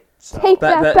 like right. So. Take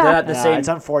that But back. at the same, It's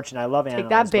unfortunate. I love animals,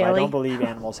 that, but I Bailey. don't believe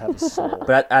animals have a soul.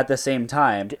 but at the same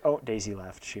time, Daisy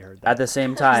left. She heard that. at the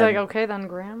same She's time, like, okay then,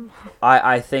 Graham.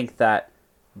 I think that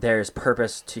there's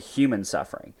purpose to human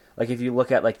suffering. Like if you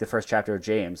look at like the first chapter of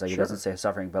James, like it doesn't say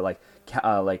suffering, but like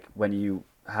when you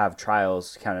have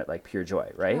trials, count it like pure joy,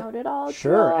 right? Count it all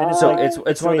Sure, and So like- it's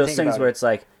That's one what of you those think things about where it. it's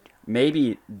like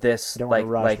maybe this You don't like want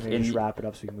to rush. like Maybe in just wrap it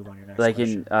up so we can move on to your next like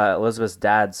question. in Elizabeth's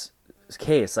dad's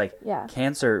case, like Yeah.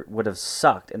 cancer would have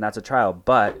sucked, and that's a trial,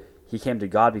 but he came to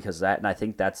God because of that, and I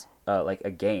think that's like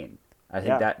a gain. I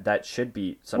think Yeah. that should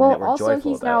be something that Well, we're also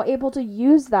joyful he's about. now able to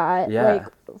use that Yeah. like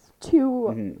to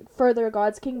Mhm. further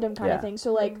God's kingdom kind Yeah. of thing.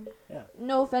 So like, Yeah.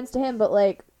 no offense to him, but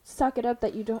like, suck it up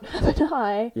that you don't have an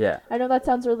eye. Yeah, I know that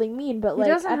sounds really mean, but He like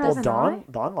doesn't at have the Well, an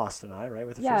Don lost an eye, right?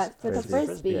 With the yeah, frisbee. with the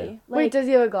frisbee. Yeah. Like, Wait, does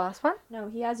he have a glass one? no,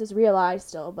 he has his real eye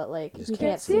still, but like Just he can't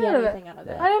can't see see out of it. anything out of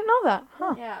it. I didn't know that.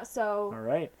 Huh. Yeah. So All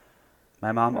right.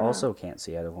 my mom also can't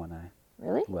see out of one eye.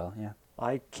 really, Well, yeah.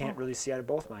 I can't really see out of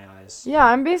both my eyes. Yeah,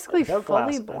 I'm basically Without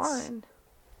fully glass, that's- blind.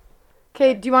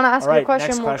 Okay, do you want to ask All right, your question?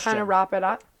 next We'll kind question. of wrap it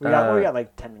up. We got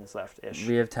like 10 minutes left ish.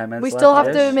 We have 10 minutes. We still have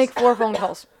left to ish. make 4 phone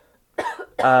calls.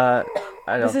 I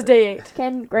don't. This is day 8.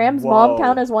 can Graham's mom Whoa.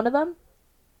 count as one of them?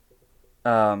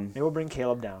 Maybe we'll bring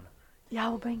Caleb down. Yeah,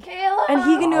 we'll bring Caleb. And he can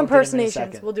do I'll get him in a impersonations.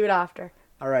 second. We'll do it after.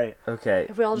 All right. Okay.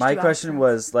 If we all just My do question accents.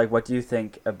 was like, what do you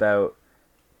think about?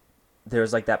 There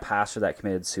was like that pastor that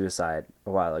committed suicide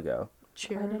a while ago.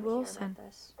 Jared Wilson.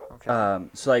 Okay.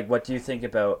 So like, what do you think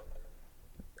about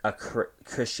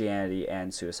Christianity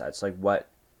and suicide? So like, what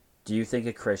do you think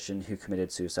a Christian who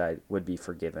committed suicide would be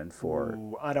forgiven for?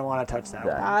 Ooh, I don't want to touch that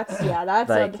That. one. That's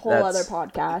Like, a whole that's- other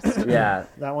podcast. Yeah.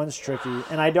 That one's tricky,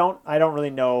 and I don't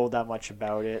really know that much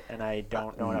about it, and I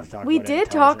don't know enough to talk We about it did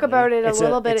talk intelligently. about it a It's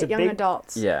little bit it's at a Young big,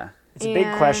 Adults. Yeah. It's a big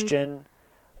And- question.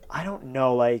 I don't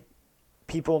know. Like,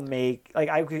 people make like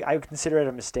I would consider it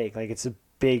a mistake. Like, it's a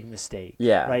big mistake.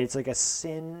 Yeah. Right. It's like a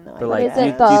sin. But, I like, Is do you-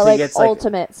 it guess. do the you think like it's, like-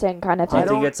 ultimate sin kind of Do you thing?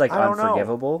 think it's like I don't know.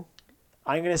 unforgivable?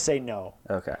 I'm gonna say no.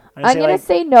 Okay. I'm gonna like,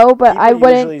 say no, but I people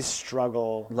wouldn't. usually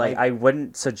struggle. Like I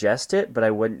wouldn't suggest it, but I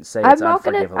wouldn't say I'm it's not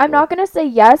gonna. unforgivable. I'm not gonna say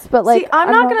yes, but like See,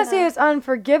 I'm not gonna say it's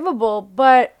unforgivable,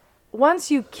 but once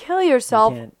you kill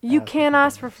yourself, you can't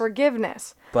ask for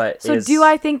forgiveness. But So do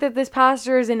I think that this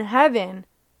pastor is in heaven?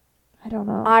 I don't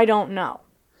know. I don't know.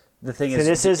 The thing So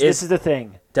is, this is the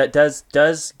thing.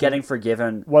 does getting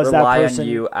forgiven Was that rely person- on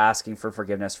you asking for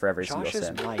forgiveness for every Josh's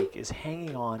single sin? mic is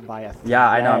hanging on by a thread. Yeah,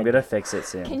 I know. I'm gonna fix it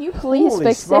soon. Can you please Holy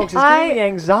fix smokes, it? it's giving me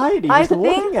anxiety I just think-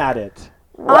 looking at it.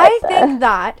 I think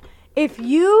that if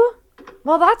you,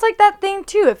 well, that's like that thing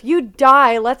too. If you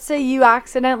die, let's say you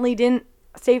accidentally didn't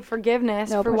say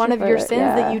forgiveness No, for push one it of your further, sins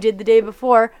yeah. that you did the day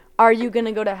before, are you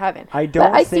gonna go to heaven? I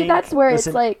don't I think, see that's where it's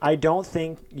listen, like- I don't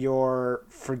think your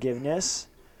forgiveness,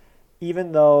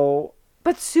 even though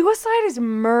But suicide is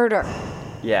murder.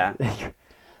 Yeah,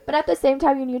 But at the same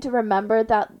time, you need to remember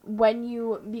that when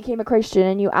you became a Christian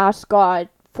and you asked God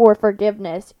for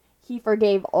forgiveness, He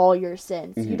forgave all your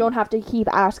sins. You don't have to keep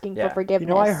asking Yeah. for forgiveness.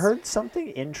 you know, I heard something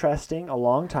interesting a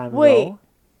long time Wait. ago.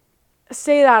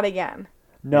 Say that again.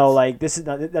 No, like this is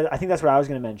not. I think that's what I was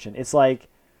going to mention. It's like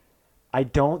I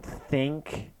don't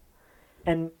think,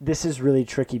 and this is really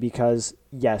tricky because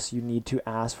yes, you need to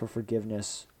ask for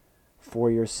forgiveness for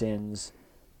your sins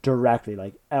directly,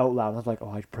 like out loud. Not like,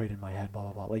 oh, I prayed in my head, blah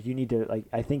blah blah. Like you need to, like,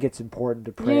 I think it's important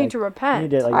to pray. You need like, to You repent.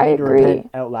 need to, like, I you need to agree. repent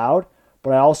out loud.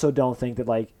 But I also don't think that,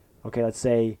 like, okay, let's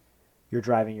say you're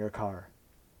driving your car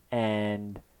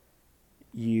and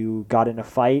you got in a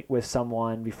fight with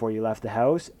someone before you left the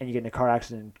house and you get in a car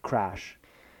accident and crash.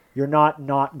 You're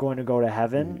not going to go to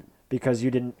heaven because you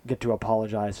didn't get to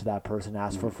apologize to that person,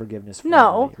 ask for forgiveness.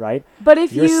 No. formally, right? But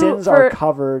if Your you sins for, are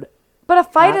covered. but a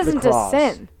fight at the isn't a cross.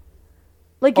 sin.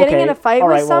 Like getting in a fight all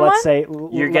right, with someone. Well, let's say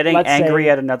you're getting let's angry say,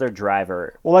 at another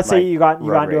driver. Well, let's say like, you got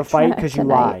road into a rage. fight because you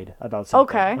Tonight. lied about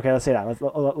something. Okay. Okay, let's say that.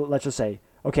 Let's just say,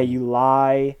 okay, you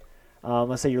lie.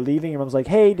 Let's say you're leaving. Your mom's like,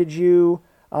 hey, did you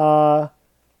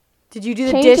Did you do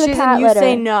the Change the dishes cat and you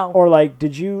say litter. no? Or like,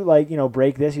 did you like,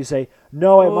 break this? You say,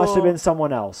 no, it must have Oh. been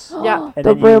someone else. Yeah. And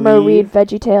The then you rumor leave, read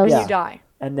VeggieTales. And Yeah. you die.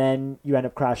 and then you end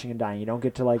up crashing and dying. You don't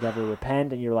get to like ever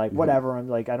repent, and you're like, whatever. I'm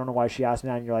like, I don't know why she asked me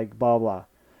that, and you're like, blah blah.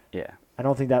 Yeah. I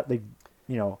don't think that like,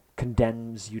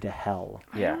 condemns you to hell.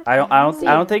 Yeah. I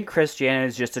don't think Christianity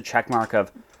is just a check mark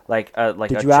of like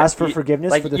Did you ask for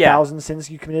forgiveness for the 1,000 sins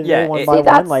you committed today, one by See, one?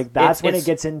 that's- Like that's when it's- it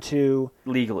gets into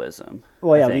legalism?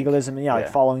 well, yeah, I think. legalism and like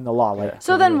Yeah. following the law. Like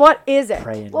So then what is it?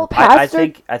 praying. Well, I Pastor,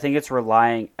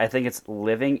 think it's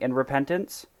living in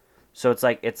repentance. So it's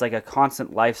like a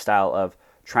constant lifestyle of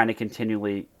trying to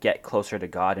continually get closer to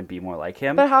God and be more like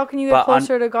Him. But how can you get But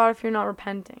closer to God if you're not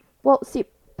repenting? well, see,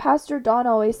 Pastor Don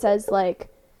always says like,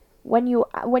 when you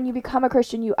become a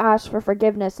Christian, you ask for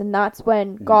forgiveness, and that's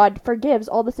when God forgives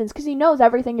all the sins because He knows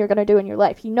everything you're gonna do in your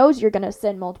life. He knows you're gonna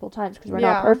sin multiple times because we're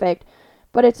Yeah. not perfect,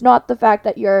 but it's not the fact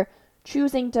that you're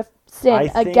choosing to sin I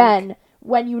think- again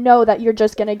when you know that you're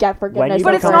just gonna get forgiveness. you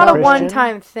But it's become not a a Christian-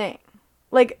 one-time thing.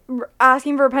 Like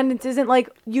asking for repentance isn't like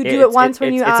you do it It's- once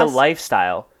when you it's ask. a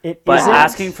lifestyle. It But isn't-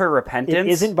 asking for repentance, It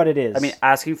isn't, but it is. I mean,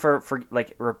 asking for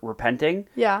like repenting,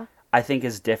 Yeah. I think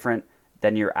is different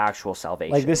than your actual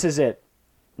salvation. like this is it.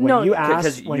 When No, you because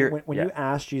ask, when you're- when yeah. you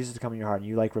ask Jesus to come in your heart and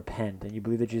you like repent and you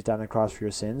believe that Jesus died on the cross for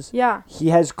your sins, Yeah. He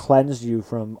has cleansed you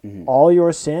from Mm-hmm. all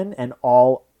your sin and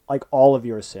all of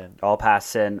your sin. all past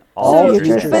sin, All all future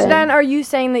future sin. But sin. then are you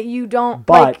saying that you don't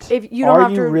But like if you don't are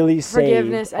have you to really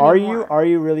forgiveness saved? Are anymore?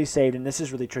 you really saved? And this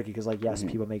is really tricky because like yes, Mm-hmm.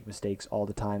 people make mistakes all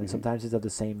the time, and sometimes it's of the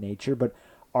same nature. But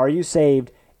are you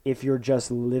saved if you're just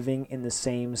living in the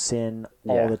same sin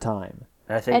all Yeah. the time?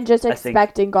 And I think, and just I think-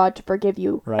 expecting God to forgive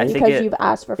you Right. I think because it- you've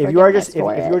asked for If forgiveness you are just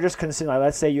for if it. you're just considering, like,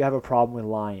 let's say you have a problem with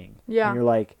lying, Yeah. and you're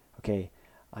like, okay,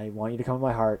 I want you to come in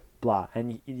my heart, blah,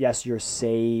 and yes, you're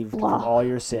saved Blah. from all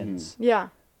your sins, Yeah.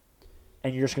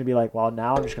 and you're just gonna be like, well,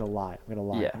 now I'm just gonna lie, I'm gonna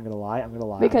lie, Yeah. I'm gonna lie, I'm gonna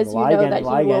lie, Because I'm gonna you lie know again, that and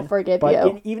lie He will again. forgive But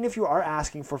you. even if you are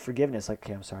asking for forgiveness, like,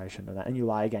 okay, I'm sorry, I shouldn't have done that, and you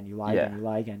lie again, you lie Yeah. again, you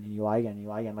lie again, and you lie again, and you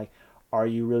lie again, like, are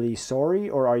you really sorry,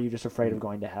 or are you just afraid of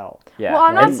going to hell? Yeah. Well,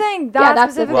 I'm not And- saying that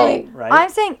that's the specifically. thing. Right. I'm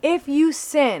saying if you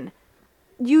sin,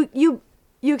 you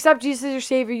accept Jesus as your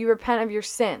savior, you repent of your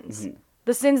sins. Mm-hmm.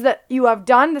 The sins that you have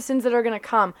done, the sins that are going to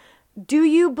come. Do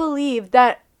you believe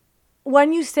that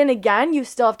when you sin again, you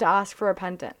still have to ask for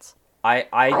repentance?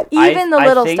 Even the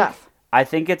little think, stuff. I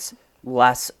think it's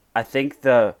less. I think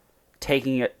the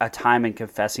taking a time and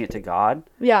confessing it to God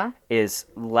Yeah. is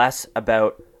less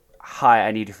about hi,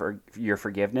 I need your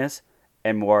forgiveness,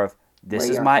 and more of this Where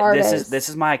is your my heart this is. is this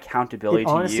is my accountability It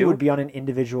to honestly you. would be on an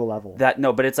individual level. That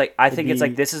no, but it's like I It'd think it's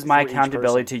like be this is my for each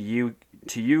accountability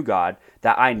to you, God,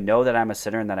 that I know that I'm a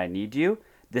sinner and that I need you.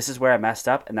 This is where I messed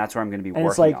up, and that's where I'm going to be And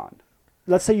it's working like- on.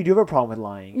 Let's say you do have a problem with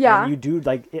lying. Yeah. And you do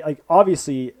like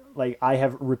obviously like I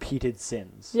have repeated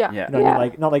sins. Yeah. Yeah. You know what I Yeah. mean?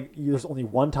 Like not like there's only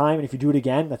one time, and if you do it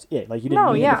again, that's it. Like you didn't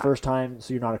No, mean it yeah. the first time,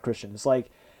 so you're not a Christian. It's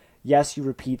like, yes, you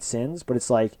repeat sins, but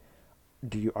it's like,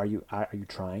 are you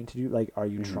trying to do are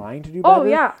you trying to do better? Oh,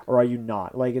 yeah. Or are you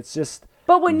not? Like it's just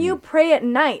But when you pray at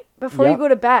night before you Yep. go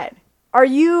to bed,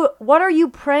 what are you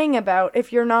praying about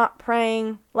if you're not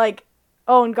praying like,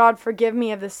 oh, and God forgive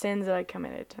me of the sins that I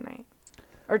committed tonight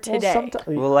or today?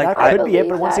 Well, like, that I could be it, believe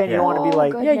but once that. again, you don't want to be Oh,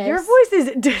 like, good. Yeah, your Goodness. voice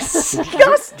is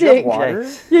disgusting. water?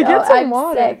 You No, get some I'm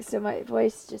water. sick, so my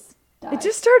voice just died. It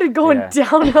just started going Yeah.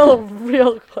 downhill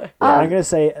real quick. I'm gonna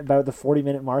say about the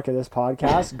 40-minute mark of this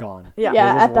podcast, gone. Yeah.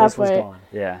 Yeah, His at that voice was point. gone.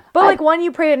 Yeah. But like when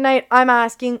you pray at night, I'm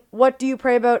asking, what do you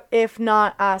pray about if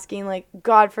not asking like,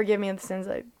 God forgive me of the sins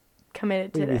I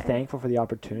committed We need to today? be thankful for the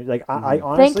opportunity. Like I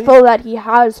honestly, Thankful that He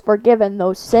has forgiven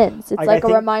those sins. It's I like a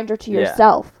think- reminder to Yeah.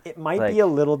 yourself. it might Like- be a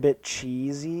little bit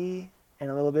cheesy and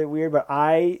a little bit weird, but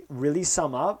I really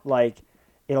sum up like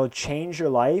it'll change your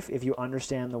life if you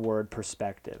understand the word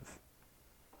perspective.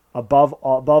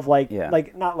 Above like Yeah.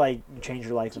 like not like you change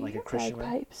your life in like a Christian way.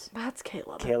 Bagpipes. That's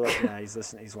Caleb. Caleb, yeah, he's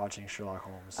listening. He's watching Sherlock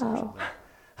Holmes. or Oh. something.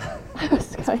 I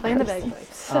was going Playing the crazy.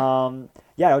 bagpipes.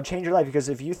 Yeah, it'll change your life because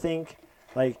if you think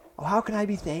like, oh, how can I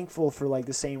be thankful for like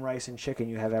the same rice and chicken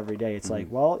you have every day? It's like,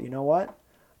 well, you know what?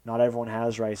 Not everyone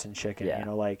has rice and chicken. Yeah. You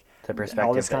know, like The all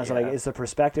perspective this kind of that stuff. you Like, have. it's the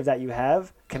perspective that you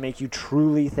have can make you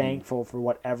truly thankful for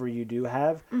whatever you do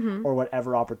have, or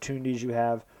whatever opportunities you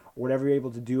have, whatever you're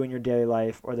able to do in your daily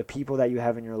life, or the people that you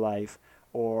have in your life,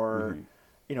 or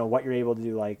you know what you're able to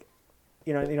do. Like,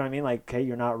 you know what I mean? Like, okay,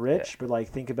 you're not rich, but like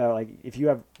think about like if you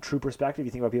have true perspective,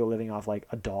 you think about people living off like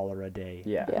 $1 a day,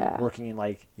 Yeah. Yeah. working in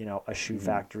like a shoe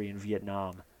factory in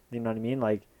Vietnam. You know what I mean?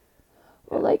 Like,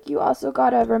 Well, like, you also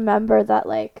gotta remember that,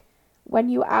 like, when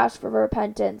you ask for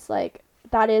repentance, like,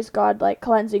 that is God like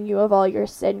cleansing you of all your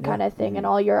sin kind of thing and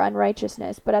all your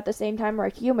unrighteousness. But at the same time, we're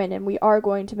human and we are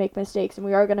going to make mistakes and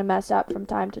we are going to mess up from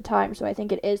time to time. So I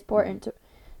think it is important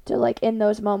to like in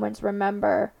those moments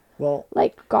remember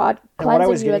like God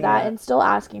cleansing you of that and still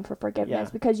asking for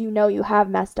forgiveness because you know you have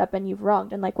messed up and you've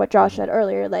wronged. And like what Josh said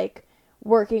earlier, like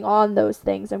working on those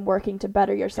things and working to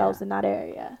better yourselves in that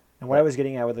area. And what I was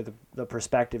getting at with the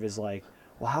perspective is like,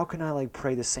 well, how can I like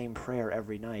pray the same prayer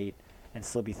every night and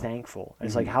still be thankful? And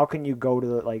it's like, how can you go to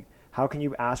like, how can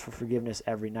you ask for forgiveness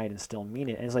every night and still mean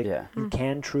it? And it's like, you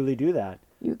can truly do that.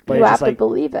 You have to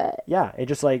believe it. Yeah, it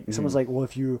just like, someone's like, well,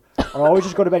 if you, I'll always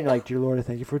just go to bed and you're like, dear Lord, I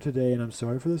thank you for today and I'm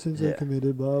sorry for the sins I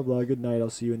committed, blah, blah, good night,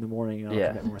 I'll see you in the morning and I'll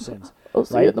commit more sins. I'll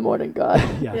see you in the morning, God.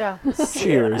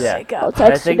 Cheers. I'll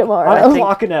text you tomorrow. I'm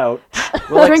clocking out.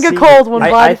 Well, drink a cold one,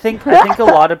 bud. I think a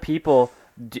lot of people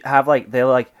have like, they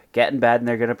like get in bed and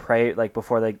they're going to pray like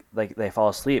before they fall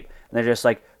asleep. And they're just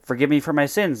like, forgive me for my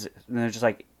sins. And they're just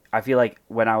like, I feel like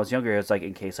when I was younger, it was like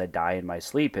in case I die in my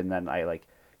sleep and then I like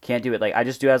can't do it. Like I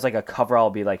just do it as like a cover. I'll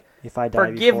be like, if I die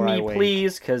forgive before me, I wake.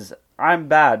 please, because I'm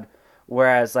bad.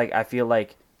 Whereas like I feel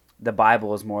like the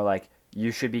Bible is more like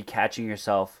you should be catching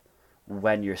yourself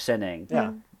when you're sinning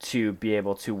to be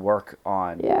able to work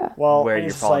on where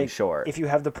you're falling short. If you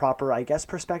have the proper, I guess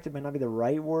perspective might not be the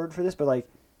right word for this, but like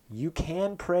you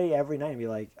can pray every night and be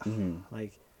like,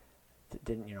 like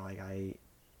didn't you know like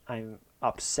I'm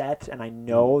upset and I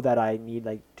know that I need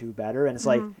like do better, and it's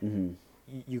like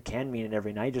you can mean it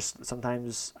every night. Just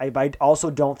sometimes I also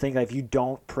don't think that if you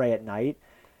don't pray at night,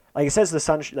 like it says the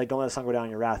sun like don't let the sun go down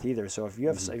in your wrath either. So if you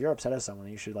have if you're upset at someone,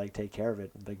 you should like take care of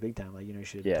it like big time. Like you know you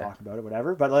should talk about it,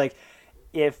 whatever. But like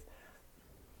if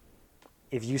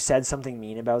you said something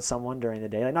mean about someone during the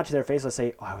day, like not to their face, let's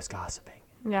say, oh, I was gossiping.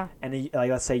 Yeah. And like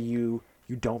let's say you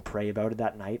don't pray about it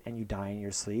that night and you die in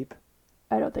your sleep.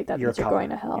 I don't think that means you're going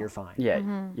to hell. You're fine.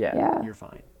 Yeah. You're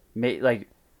fine. Like,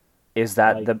 is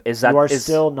that like, is that you are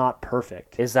still not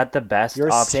perfect? Is that the best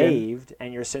You're option? saved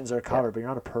and your sins are covered, but you're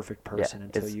not a perfect person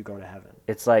until you go to heaven.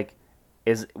 It's like,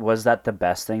 was that the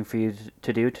best thing for you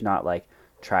to do? To not like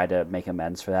try to make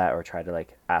amends for that or try to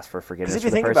like ask for forgiveness? Because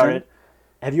if you think about it,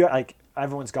 have you like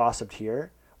everyone's gossiped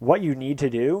here? What you need to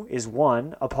do is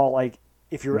one,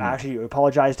 if you're actually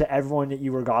apologize to everyone that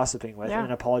you were gossiping with,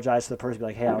 and apologize to the person. Be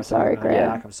like, hey, I was sorry,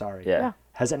 Graham. I'm sorry. Yeah.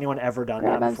 Has anyone ever done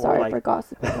Graham, that I'm before? sorry for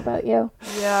gossiping about you.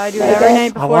 Yeah, I do it every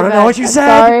night before I want to bed. know what you said.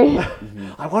 Sorry.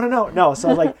 I want to know. No,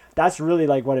 so like that's really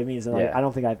like what it means, and like I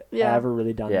don't think I've ever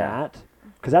really done that.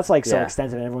 Because that's like so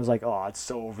extensive, and everyone's like, "Oh, it's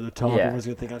so over the top." Everyone's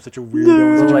gonna think I'm such a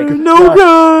weirdo. Like, no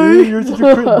guy, you're such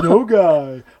a no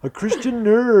guy, a Christian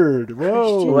nerd.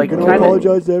 Whoa, like, gonna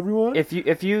apologize to everyone. If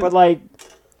you, but like,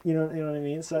 you know what I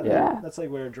mean. So Yeah. that's like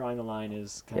where drawing the line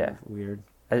is kind of weird.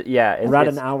 We're at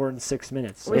an hour and 6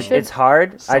 minutes. So it's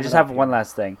hard. I just have one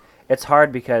last thing. It's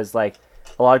hard because like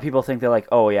a lot of people think they're like,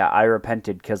 oh yeah, I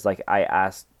repented because like I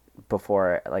asked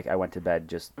before like I went to bed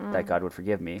just that God would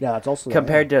forgive me. Yeah, that's also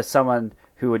compared to someone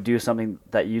who would do something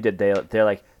that you did. They're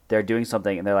like they're doing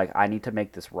something and they're like, I need to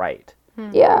make this right.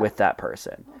 With that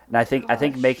person. And I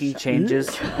think making changes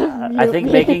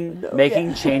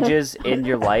making changes in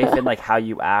your life and like how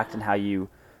you act and how you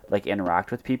like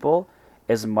interact with people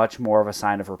is much more of a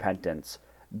sign of repentance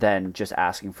than just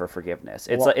asking for forgiveness.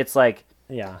 It's like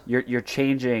you're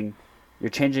changing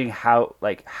how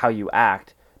you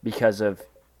act because of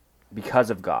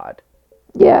God.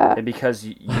 Yeah. And because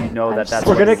you know that's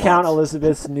we're gonna count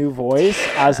Elizabeth's new voice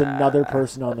as another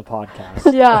person on the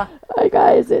podcast. Yeah. Hi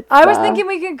guys, it's I was thinking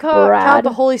we could count Brad.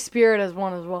 the Holy Spirit as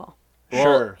one as well.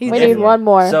 Sure. He's we need one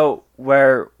more. So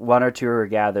where one or two are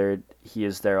gathered, he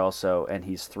is there also, and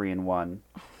he's 3 in 1.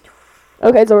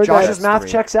 Okay, so we're Josh's good. math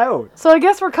checks out. So I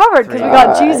guess we're covered because we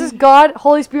got Jesus, God,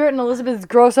 Holy Spirit, and Elizabeth's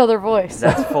gross other voice.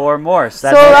 That's 4 more.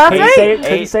 So that's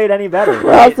Couldn't say it any better.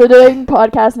 We're also doing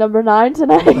podcast number 9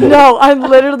 tonight. No, I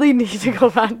literally need to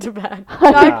go back to bed.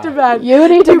 Back to bed. You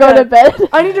need to go to bed.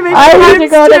 I need to make I need to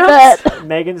go to bed.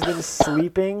 Megan's been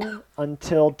sleeping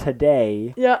until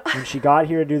today. Yeah. When she got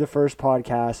here to do the first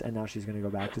podcast, and now she's gonna go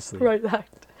back to sleep. Right back.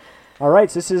 All right,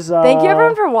 so this is. Thank you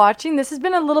everyone for watching. This has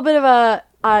been a little bit of a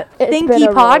It's been thinky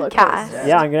a roller podcast. coaster.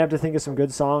 Yeah, I'm gonna have to think of some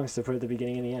good songs to put at the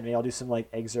beginning and the end. Maybe I'll do some like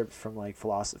excerpts from like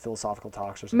philosophical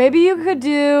talks or something. Maybe you could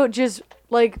do just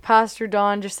like Pastor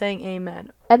Don just saying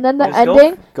amen. And then the Just go-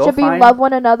 ending go should be find- love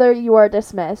one another, you are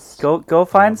dismissed. Go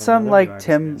find some whatever like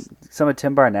you are some of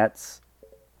Tim Barnett's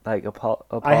like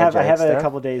I have stuff. a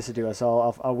couple days to do it,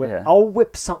 so I'll whip Yeah. I'll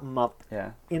whip something up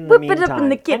Yeah. in the Whip meantime. it up in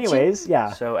the kitchen. Anyways,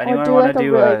 yeah. So Or anyone do want like to a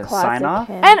do really a classic sign off?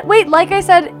 hymn. And wait, like I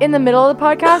said in the middle of the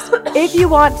podcast, if you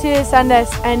want to send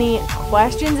us any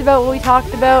questions about what we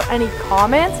talked about, any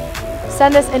comments,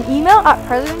 send us an email at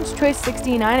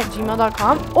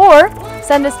presidentschoice69@gmail.com or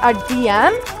send us a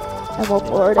DM And we'll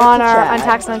forward it on to our Chad.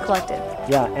 Untaxed and Uncollected.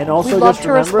 Yeah, and also We'd love just to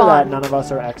remember that respond. none of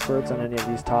us are experts on any of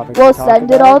these topics. We'll we talk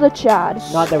send it about. all to Chad.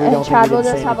 Not that we and don't Chad think we will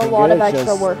didn't just say have a anything lot good, of it's extra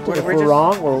just work to If do. we're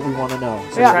wrong, we want to know.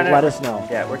 So Yeah. let us know.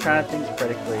 Yeah, we're trying to think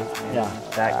critically. And Yeah.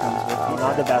 that comes with We're feedback.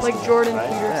 not the best. Like at it, Jordan right?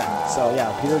 Peterson. Yeah. So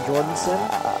yeah, Peter Jordanson.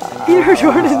 Peter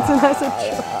Jordanson has a show.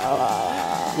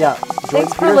 Yeah. Jordan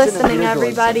Thanks for Peterson and listening, Peter Jordanson.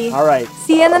 everybody. All right.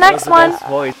 See you in the next That was the one. best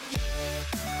voice.